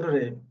that if you go to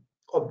the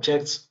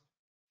Objects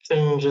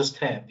Changes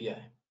tab here,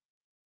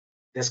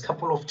 there's a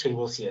couple of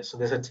tables here. So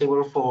there's a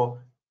table for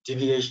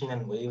deviation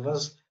and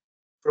waivers,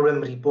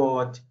 problem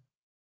report,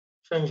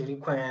 change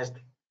request,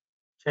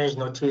 change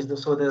notice.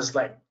 So there's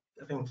like,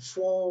 I think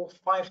 4 or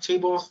 5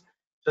 tables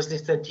just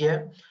listed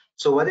here.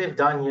 So what they've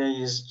done here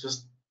is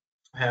just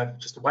have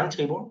just one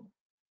table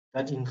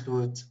that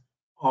includes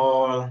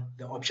all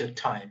the object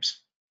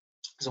types.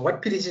 So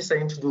what PTC is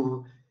trying to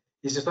do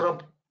is to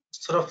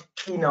sort of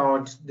clean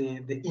out the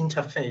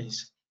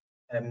interface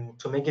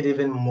to make it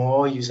even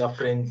more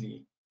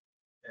user-friendly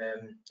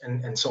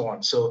and so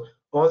on. So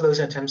all those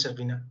items have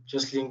been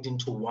just linked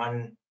into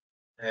one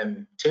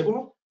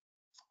table,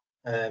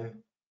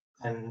 and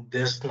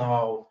this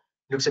now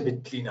looks a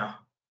bit cleaner.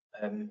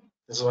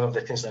 This is one of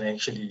the things that I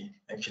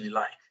actually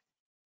like.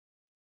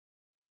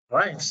 All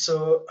right,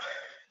 so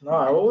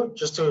now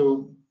just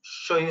to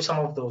show you some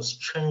of those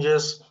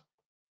changes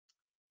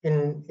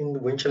in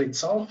Windchill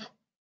itself.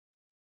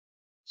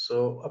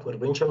 So I've got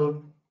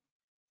Windchill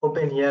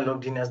open here,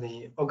 logged in as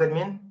the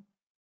admin.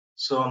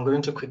 So I'm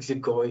going to quickly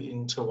go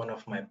into one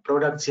of my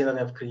products here that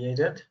I've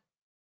created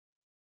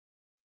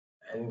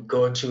and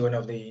go to one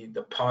of the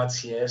parts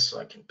here. So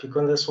I can pick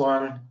on this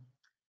one.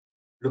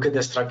 look at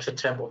the structure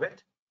tab of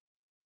it,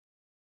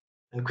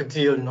 and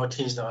quickly you'll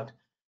notice that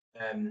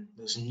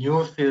those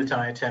new filter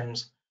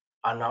items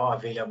are now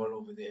available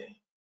over there.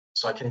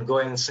 So I can go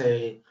and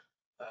say,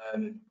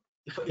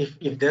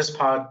 if this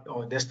part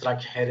or this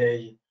structure had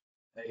a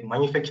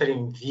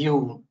manufacturing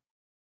view,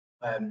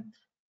 I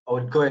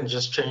would go and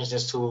just change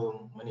this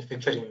to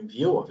manufacturing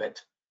view of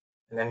it,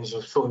 and then it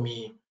will show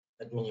me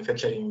that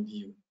manufacturing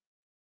view.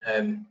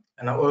 And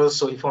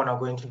also, if I want to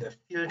go into the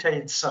filter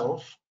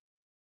itself,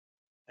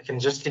 I can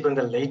just click on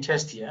the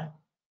latest here,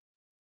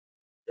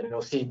 and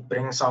you'll see it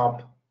brings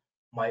up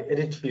my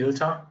edit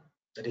filter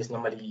that is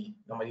normally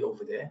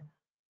over there.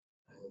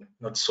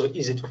 Not so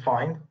easy to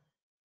find.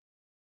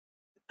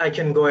 I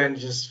can go and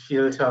just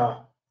filter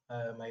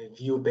my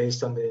view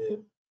based on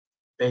the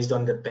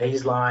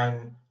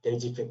baseline,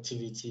 date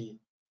effectivity,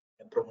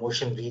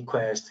 promotion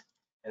request,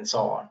 and so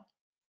on.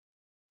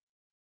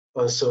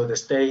 Also the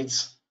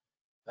states,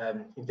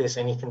 if there's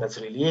anything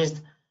that's released,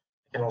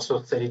 I can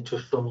also set it to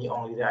show me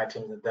only the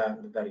items that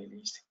are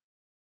released.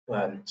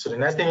 So the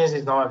nice thing is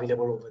it's now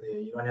available over there.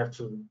 You don't have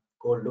to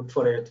go look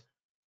for it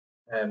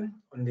on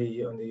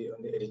the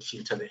edit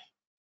filter there.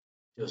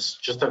 It's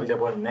just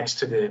available next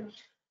to the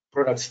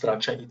product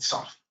structure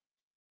itself.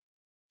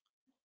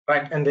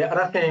 Right, and the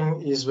other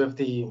thing is with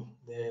the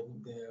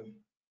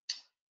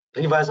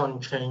revise on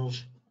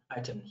change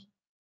items.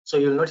 So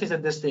you'll notice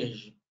at this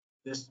stage,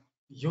 this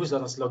user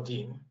that's logged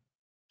in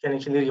can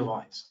actually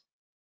revise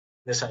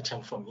this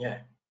item from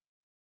here.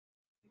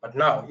 But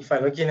now, if I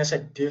log in as a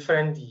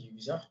different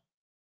user,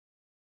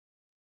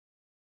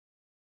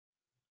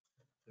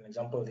 for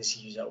example, this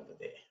user over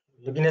there,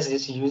 login as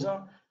this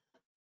user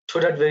to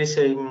that very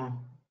same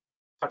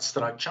part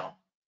structure,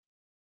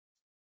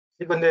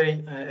 click on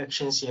the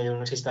actions here, you'll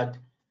notice that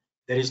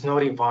there is no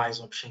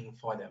revise option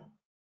for them.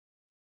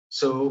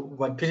 So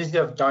what PTC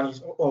have done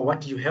is, or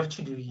what you have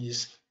to do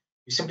is,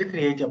 you simply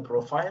create a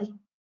profile,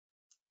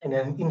 and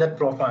then in that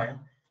profile,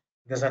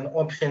 there's an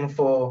option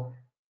for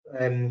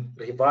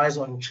revise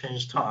on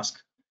change task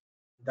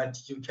that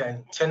you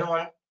can turn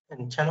on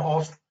and turn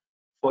off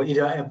for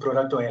either a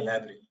product or a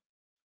library.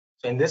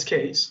 So in this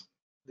case,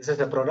 this is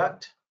a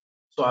product,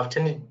 so I've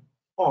turned it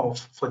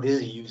off for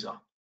this user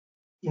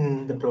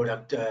in the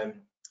product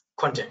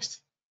context.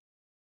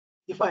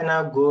 If I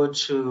now go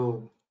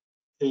to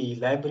a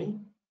library,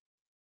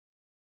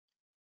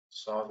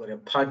 so I've got a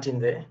part in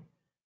there,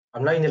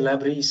 I'm now in the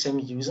library, same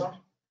user.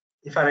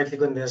 If I right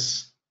click on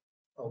this,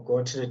 I'll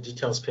go to the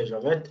details page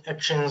of it,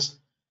 actions,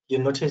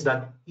 you'll notice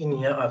that in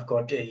here I've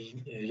got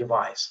a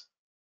revise.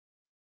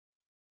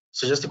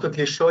 So just to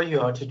quickly show you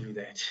how to do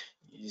that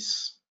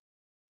is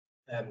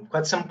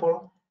quite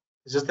simple.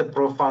 It's just a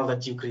profile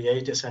that you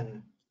create as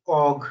an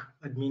org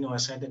admin or a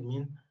site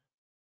admin.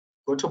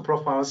 Go to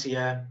profiles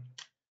here,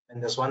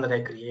 and there's one that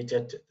I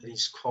created that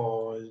is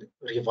called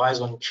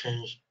revise on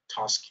change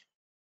task.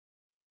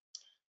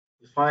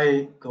 If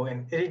I go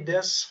and edit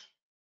this,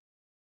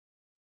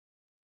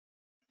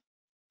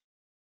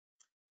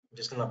 I'm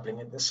just going to bring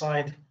it this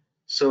side.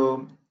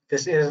 So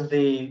this is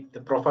the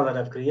profile that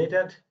I've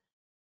created.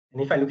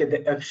 And if I look at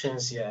the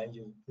actions here,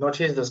 you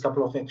notice there's a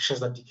couple of actions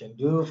that you can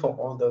do for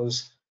all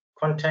those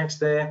contexts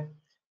there.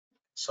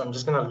 So I'm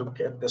just going to look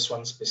at this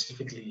one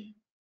specifically,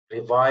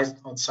 revise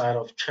outside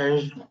of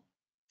change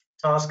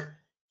task.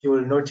 You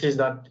will notice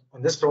that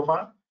on this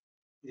profile,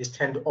 it is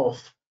turned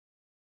off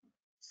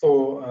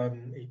for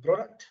a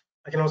product.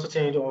 I can also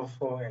turn it off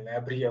for a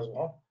library as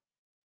well.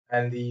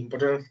 And the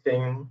important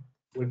thing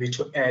will be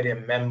to add a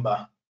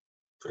member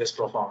to this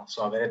profile.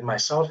 So I've added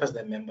myself as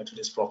the member to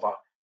this profile.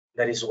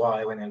 That is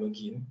why when I log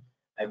in,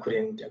 I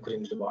couldn't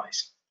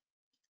revise.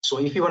 So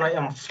if you want to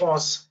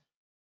enforce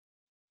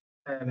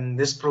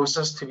this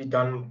process to be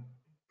done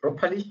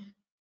properly,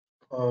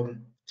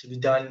 to be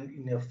done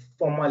in a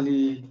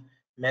formally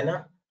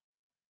manner,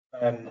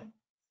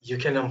 you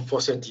can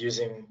enforce it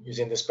using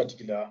this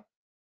particular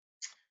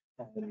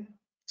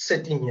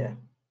setting here.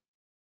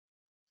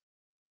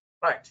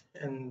 Right,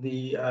 and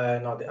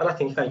now the other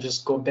thing, if I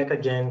just go back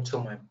again to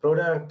my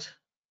product,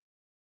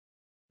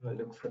 I'm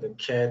gonna look for the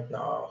CAD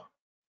now.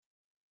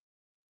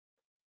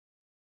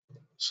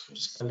 So I'm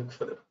just gonna look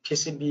for the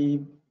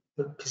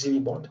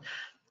PCB board.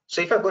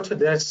 So if I go to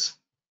this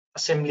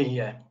assembly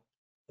here,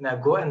 and I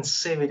go and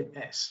save it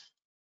as,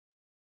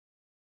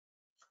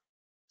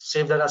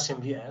 save that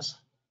assembly as,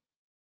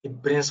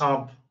 it brings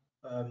up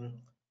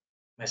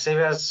my save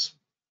as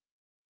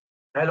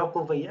dialog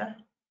over here.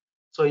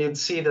 So you'd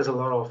see there's a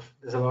lot of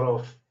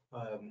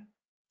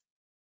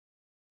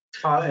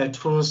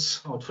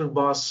tools or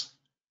toolbars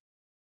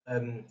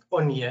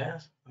on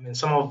here. I mean,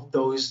 some of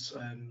those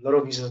a lot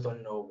of users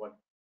don't know what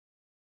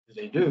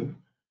they do.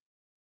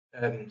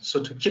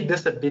 So to keep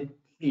this a bit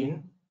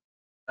clean,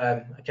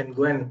 I can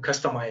go and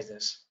customize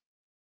this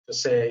to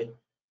say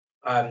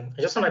I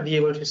just want to be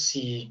able to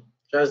see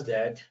just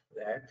that.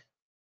 I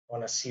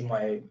want to see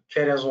my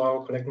CAD as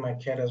well, collect my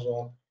CAD as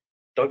well,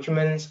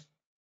 documents,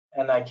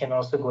 and I can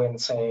also go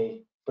and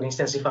say, for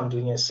instance, if I'm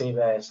doing a save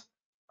as,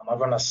 I'm not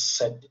going to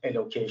set a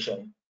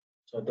location.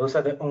 So those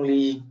are the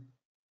only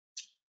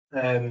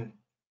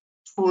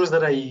tools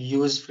that I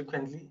use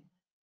frequently.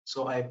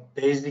 So I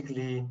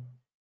basically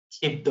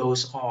keep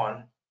those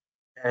on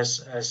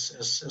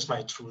as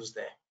my tools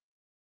there.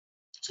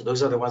 So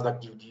those are the ones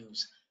that you'd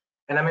use.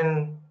 And I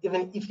mean,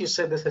 even if you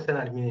set this as an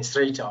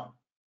administrator,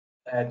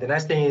 the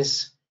nice thing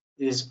is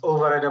it is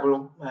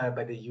overridable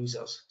by the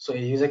users. So a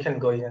user can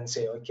go in and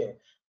say, okay,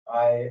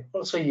 I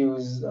also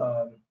use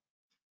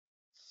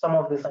some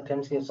of these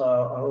items here, so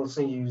I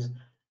also use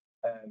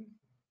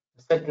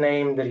set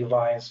name, the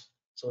revise,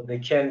 so they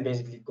can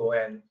basically go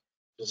and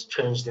just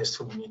change this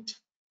to meet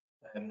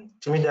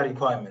their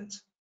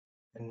requirements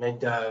and make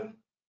the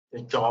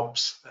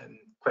jobs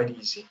quite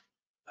easy.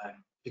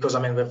 Because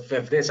I mean,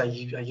 with this, I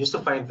used to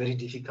find it very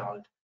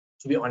difficult,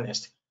 to be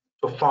honest,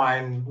 to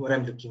find what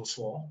I'm looking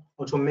for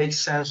or to make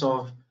sense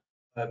of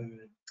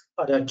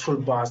other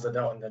toolbars that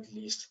are on that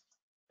list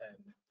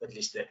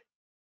there.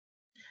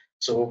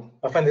 So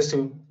I find this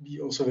to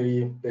be also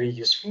very, very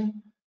useful.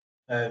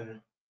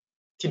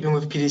 Keeping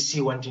with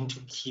PTC, wanting to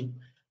keep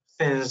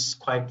things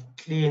quite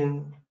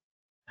clean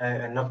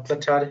and not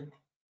cluttered.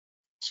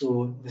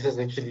 So this is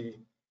actually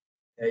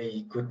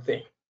a good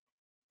thing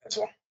as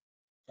well.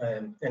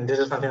 And this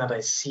is something that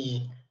I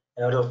see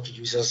a lot of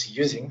users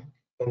using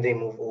when they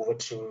move over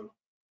to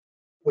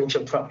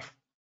Windchill 12.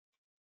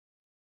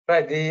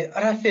 Right, the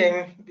other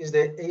thing is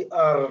the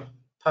AR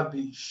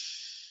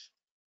publish.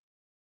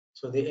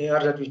 So the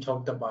AR that we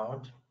talked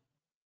about.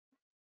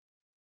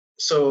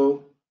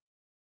 So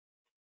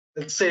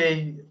let's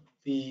say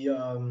the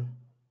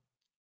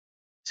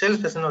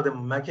salesperson or the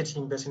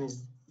marketing person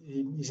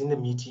is in the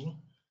meeting,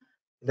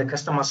 the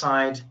customer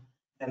side,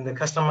 and the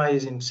customer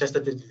is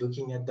interested in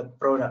looking at the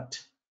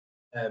product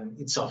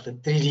itself, the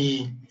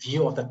 3D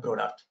view of that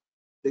product.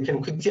 They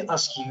can quickly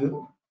ask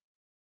you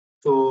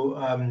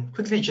to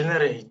quickly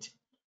generate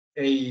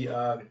a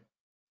AR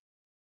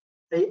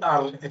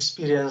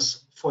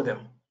experience for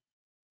them,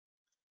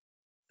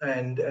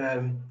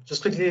 and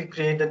just quickly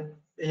create that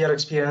AR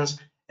experience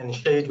and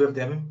share it with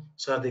them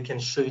so that they can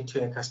show it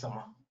to a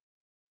customer.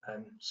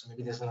 So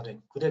maybe this is not a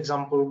good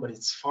example, but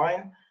it's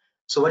fine.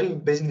 So what you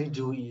basically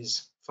do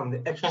is from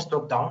the actions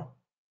drop down,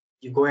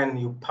 you go and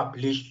you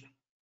publish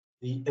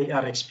the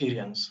AR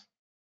experience,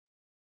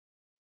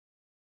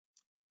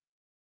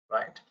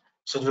 right?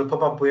 So it will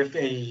pop up with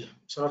a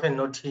sort of a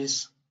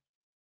notice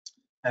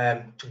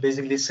to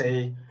basically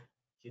say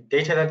the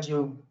data that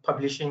you're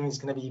publishing is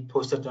going to be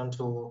posted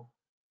onto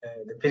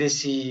the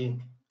PTC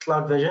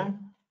cloud version.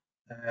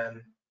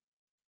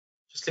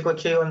 Just click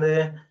OK on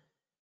there,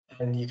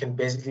 and you can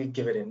basically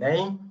give it a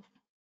name.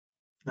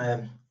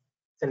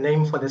 The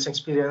name for this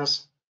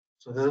experience.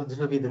 So this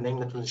will be the name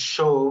that will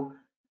show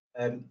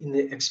in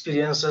the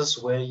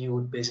experiences where you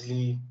would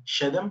basically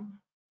share them.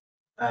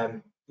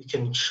 You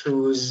can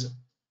choose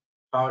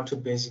how to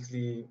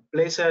basically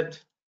place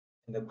it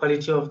and the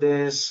quality of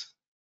this,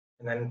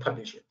 and then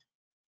publish it.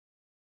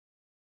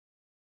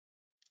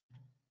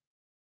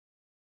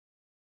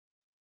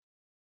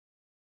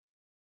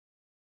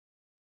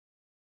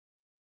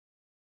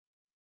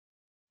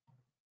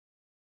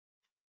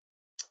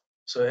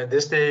 So at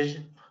this stage,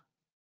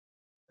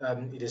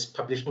 it is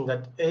publishing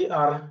that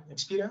AR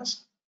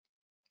experience.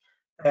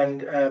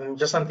 And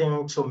just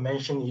something to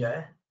mention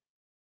here.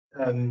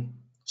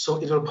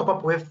 So it will pop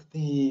up with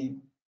the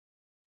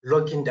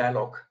login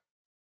dialog.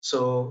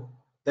 So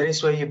that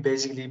is where you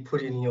basically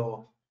put in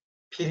your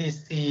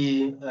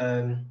PTC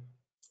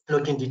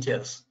login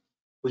details,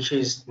 which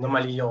is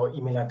normally your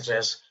email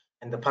address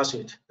and the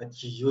password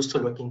that you use to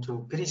log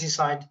into PTC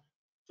site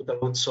to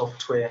download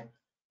software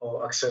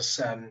or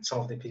access some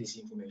of the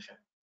PTC information.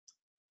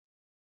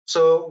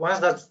 So once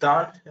that's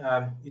done,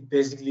 it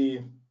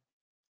basically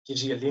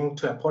gives you a link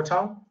to a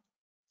portal.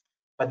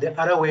 But the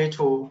other way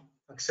to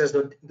access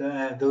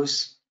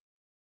those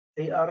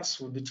ARs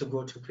would be to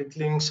go to quick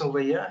links over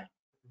here.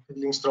 Quick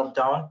links drop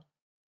down,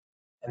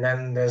 and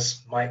then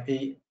there's my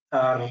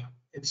AR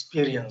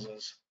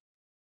experiences.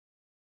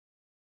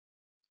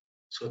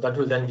 So that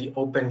will then be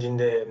opened in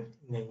the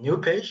new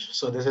page.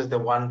 So this is the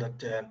one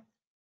that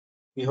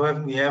we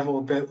have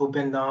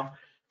open now.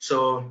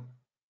 So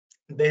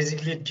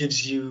basically it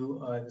gives you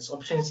this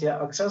options here,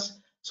 access.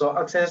 So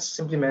access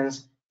simply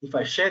means if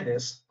I share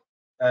this,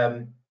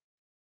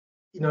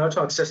 in order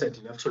to access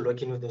it, you have to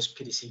log in with those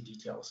PTC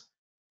details.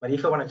 But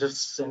if I want to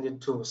just send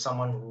it to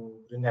someone who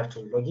didn't have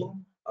to log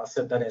in, I'll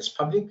set that as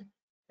public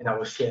and I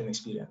will share an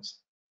experience.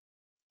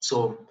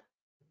 So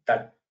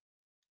that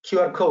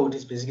QR code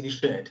is basically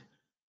shared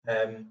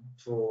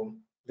for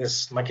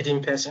this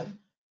marketing person.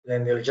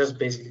 Then they'll just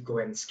basically go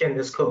and scan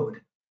this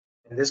code,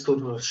 and this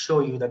code will show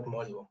you that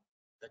module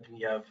that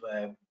we have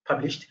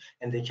published,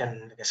 and they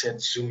can, like I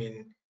said, zoom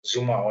in,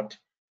 zoom out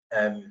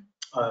on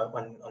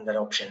that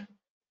option.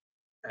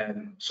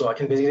 So I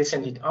can basically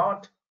send it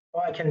out,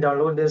 or I can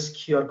download this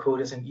QR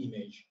code as an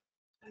image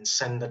and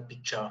send that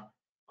picture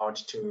out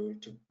to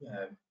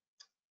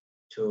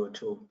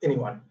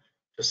anyone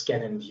to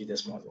scan and view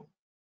this model.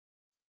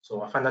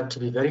 So I find that to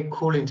be very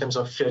cool in terms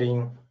of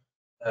sharing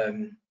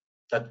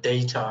that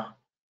data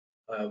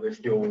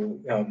with your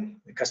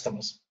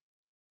customers.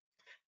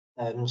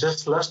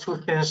 Just last two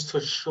things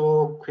to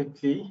show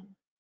quickly.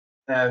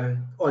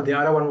 Or the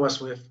other one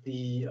was with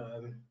the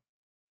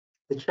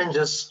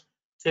changes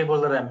table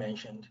that I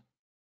mentioned.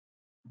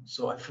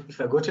 So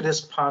if I go to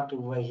this part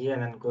over here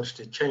and then go to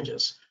the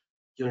changes,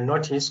 you'll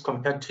notice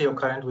compared to your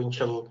current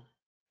Windchill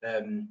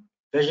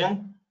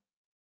version,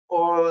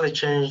 all the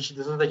change,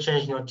 this is the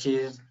change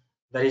notice,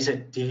 there is a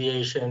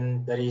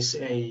deviation, there is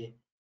a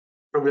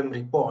problem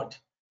report.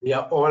 They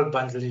are all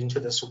bundled into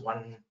this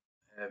one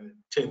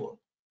table.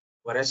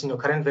 Whereas in your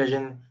current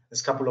version,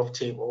 there's a couple of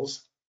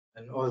tables,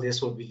 and all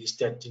this will be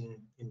listed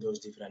in those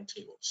different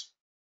tables.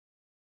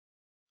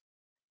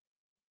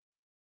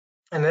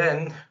 And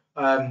then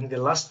the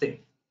last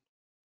thing,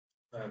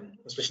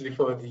 especially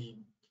for the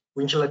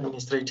Windchill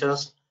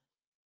administrators,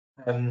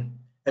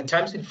 at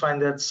times you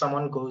find that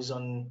someone goes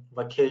on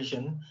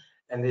vacation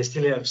and they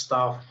still have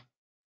stuff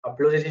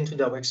uploaded into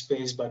their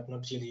workspace but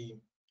not really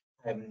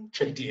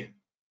checked in.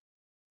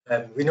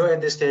 We know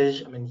at this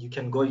stage, I mean, you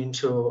can go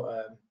into,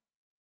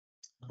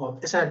 or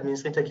as an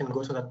administrator can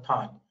go to that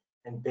part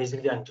and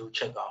basically undo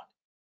checkout.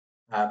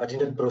 But in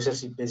that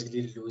process, you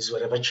basically lose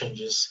whatever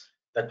changes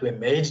that were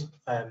made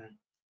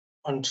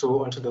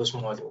onto those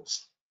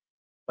modules.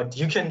 What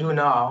you can do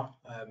now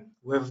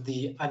with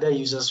the other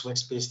users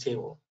workspace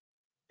table,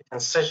 you can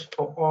search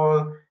for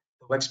all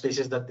the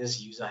workspaces that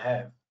this user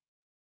have.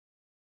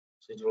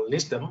 So it will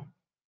list them.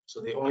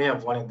 So they only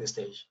have one at this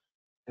stage.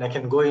 And I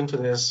can go into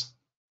this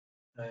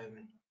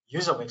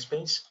user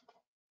workspace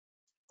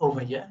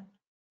over here.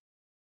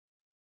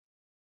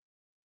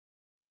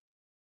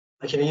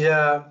 I can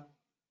either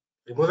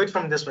remove it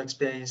from this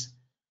workspace,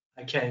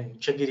 I can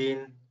check it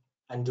in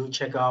and do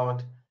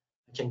checkout.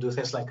 I can do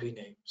things like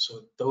rename.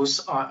 So those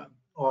are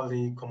all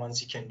the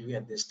commands you can do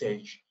at this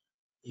stage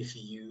if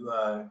you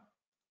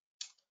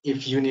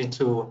need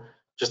to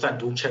just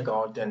undo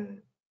checkout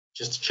and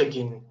just check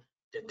in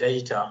the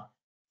data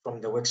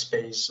from the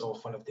workspace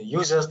of one of the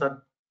users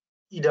that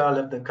either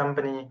left the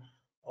company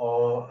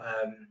or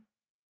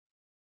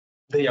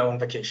they are on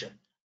vacation.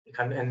 You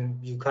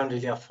can't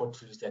really afford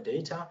to lose their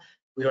data.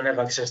 We don't have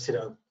access to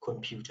the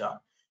computer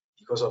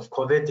because of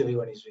COVID.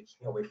 Everyone is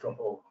working away from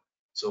home.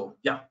 So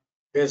yeah,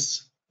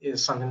 this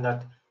is something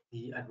that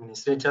the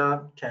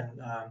administrator can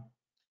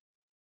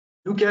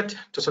look at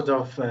to sort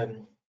of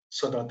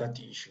sort out that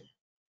issue.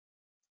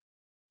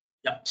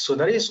 Yeah, so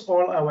that is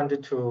all I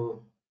wanted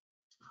to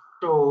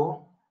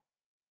show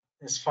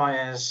as far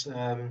as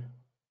the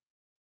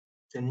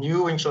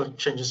new Windchill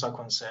changes are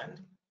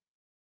concerned.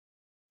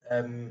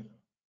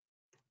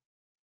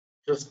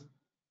 Just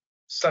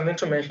something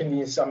to mention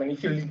is, I mean,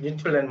 if you need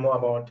to learn more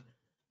about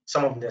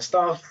some of the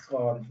stuff,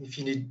 or if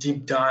you need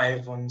deep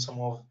dive on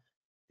some of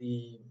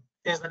the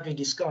things that we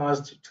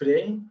discussed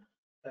today,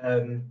 I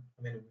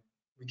mean,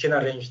 we can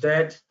arrange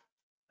that.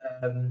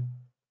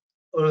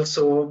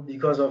 Also,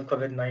 because of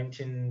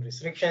COVID-19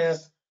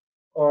 restrictions,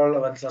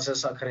 all our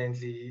classes are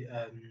currently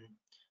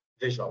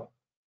visual.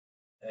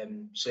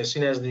 So as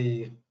soon as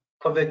the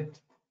COVID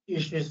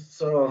issues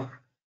sort of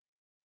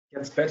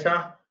gets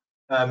better,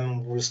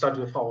 we'll start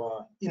with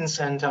our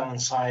in-center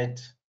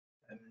on-site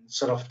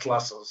sort of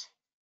classes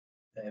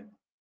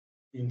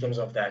in terms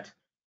of that.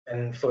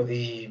 And for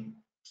the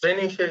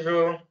training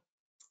schedule,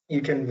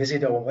 you can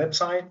visit our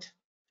website,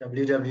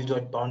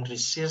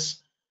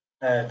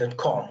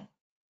 www.boundariesys.com.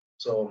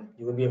 So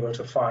you will be able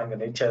to find the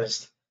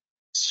latest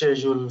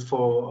schedule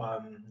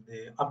for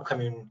the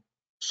upcoming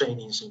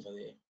trainings over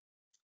there.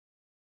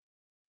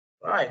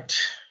 Right.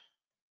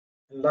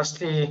 And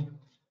lastly,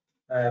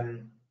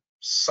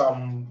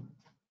 some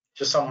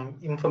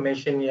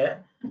information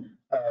here.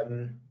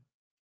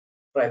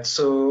 Right.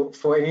 So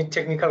for any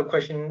technical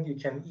question, you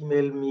can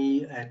email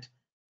me at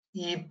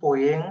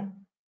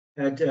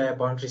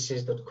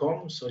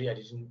epoyeng@boundariesys.com. Sorry, I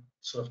didn't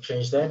sort of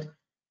change that.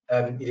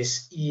 It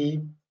is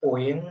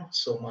epoyeng,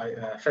 so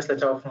my first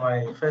letter of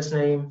my first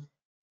name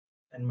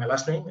and my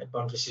last name at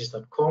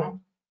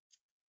boundariesys.com.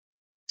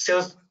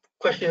 Sales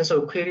questions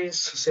or queries,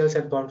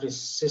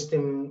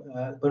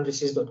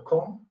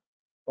 sales@boundariesys.com,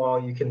 or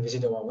you can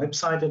visit our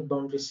website at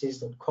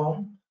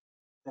boundariesys.com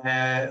or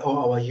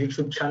our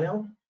YouTube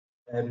channel.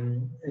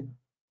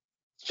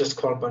 It's just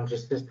called Boundary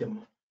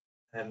System,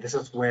 and this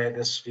is where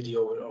this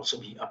video will also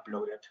be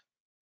uploaded.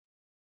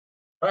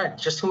 All right,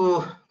 just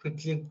to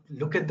quickly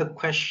look at the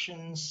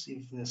questions,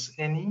 if there's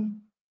any.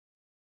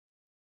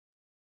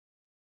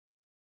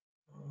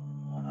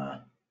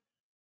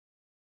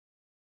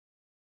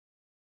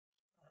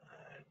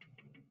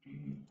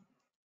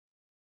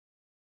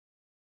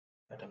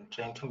 But I'm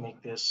trying to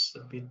make this a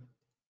bit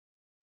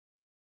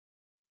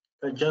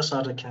just so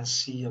that I can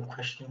see your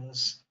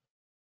questions.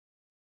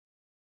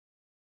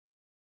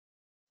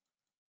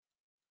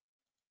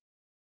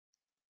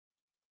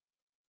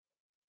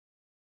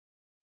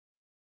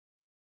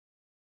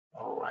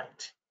 All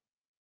right.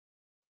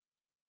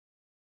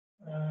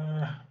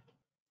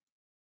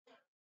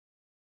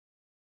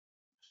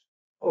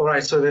 All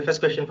right, so the first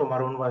question from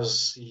Aaron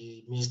was,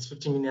 he missed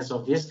 15 minutes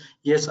of this.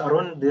 Yes,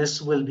 Aaron,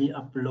 this will be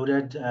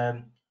uploaded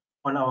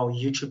on our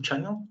YouTube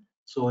channel.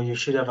 So you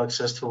should have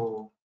access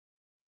to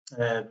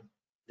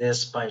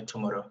this by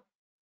tomorrow.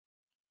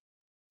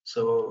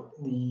 So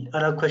the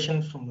other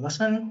question from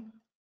Lesson,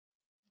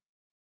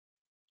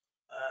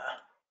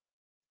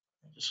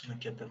 I'm just gonna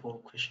get the whole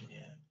question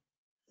here.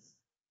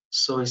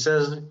 So it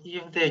says,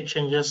 if the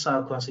changes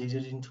are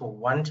considered into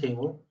one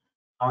table,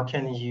 how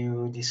can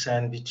you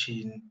discern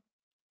between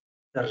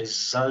the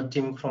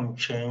resulting from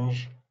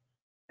change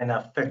and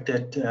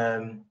affected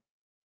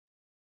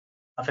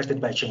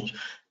by change?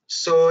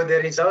 So the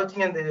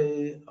resulting and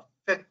the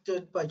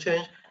affected by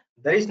change,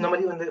 that is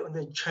normally on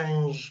the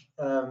change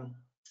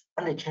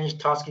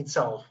task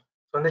itself.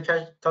 So on the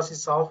change task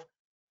itself,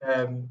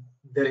 the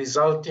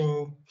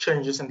resulting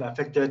changes and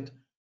affected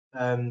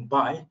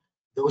by,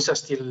 those are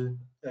still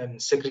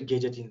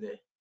segregated in there.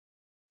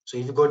 So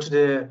if you go to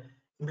the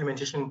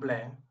implementation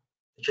plan,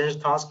 the change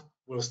task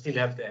will still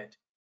have that.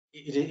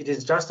 It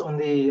is just on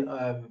the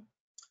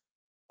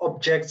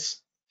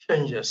objects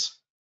changes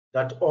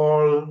that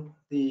all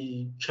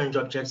the change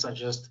objects are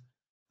just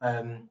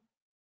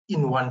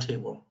in one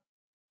table,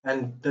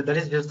 and that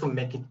is just to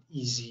make it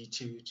easy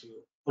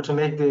or to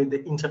make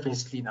the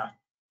interface cleaner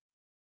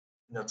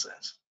in that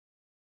sense.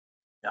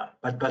 Yeah,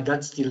 but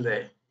that's still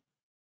there.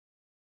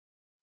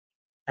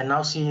 And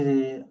now see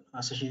the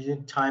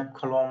associated type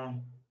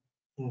column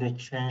in the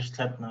change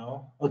tab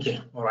now.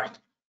 Okay, all right.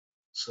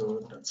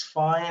 So that's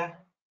fine.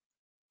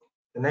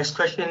 The next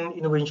question,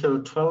 in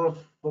Windchill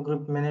 12 for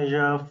Group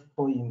Manager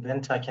for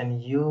Inventor, can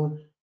you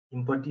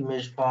import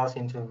image files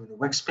into the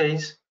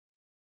workspace?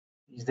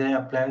 Is there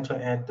a plan to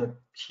add the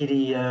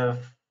PDF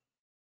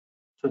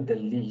to the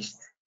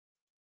list?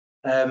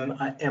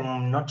 I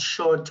am not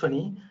sure,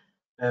 Tony.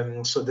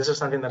 So this is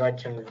something that I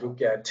can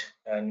look at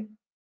and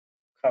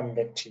come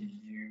back to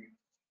you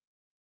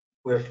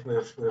with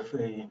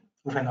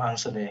an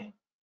answer there.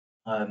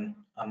 I'm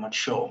not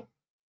sure,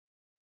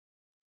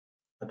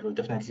 but we'll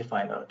definitely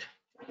find out.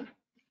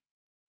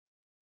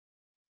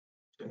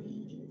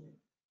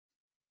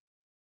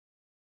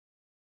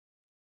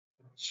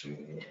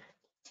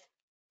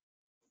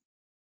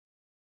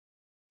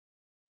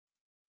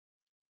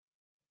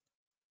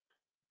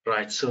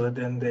 Right, so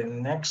then the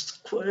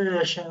next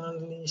question on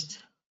the list.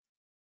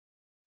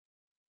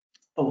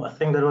 Oh, I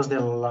think that was the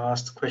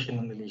last question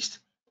on the list.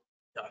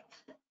 Yeah.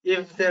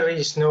 If there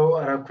is no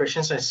other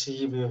questions, I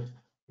see we've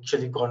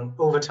actually gone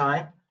over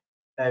time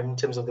in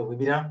terms of the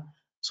webinar.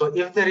 So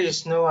if there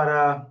is no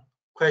other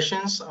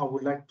questions, I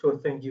would like to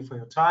thank you for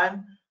your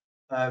time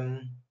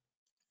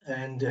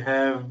and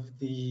have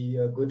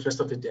the good rest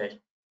of the day.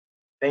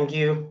 Thank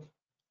you.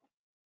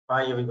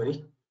 Bye,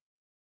 everybody.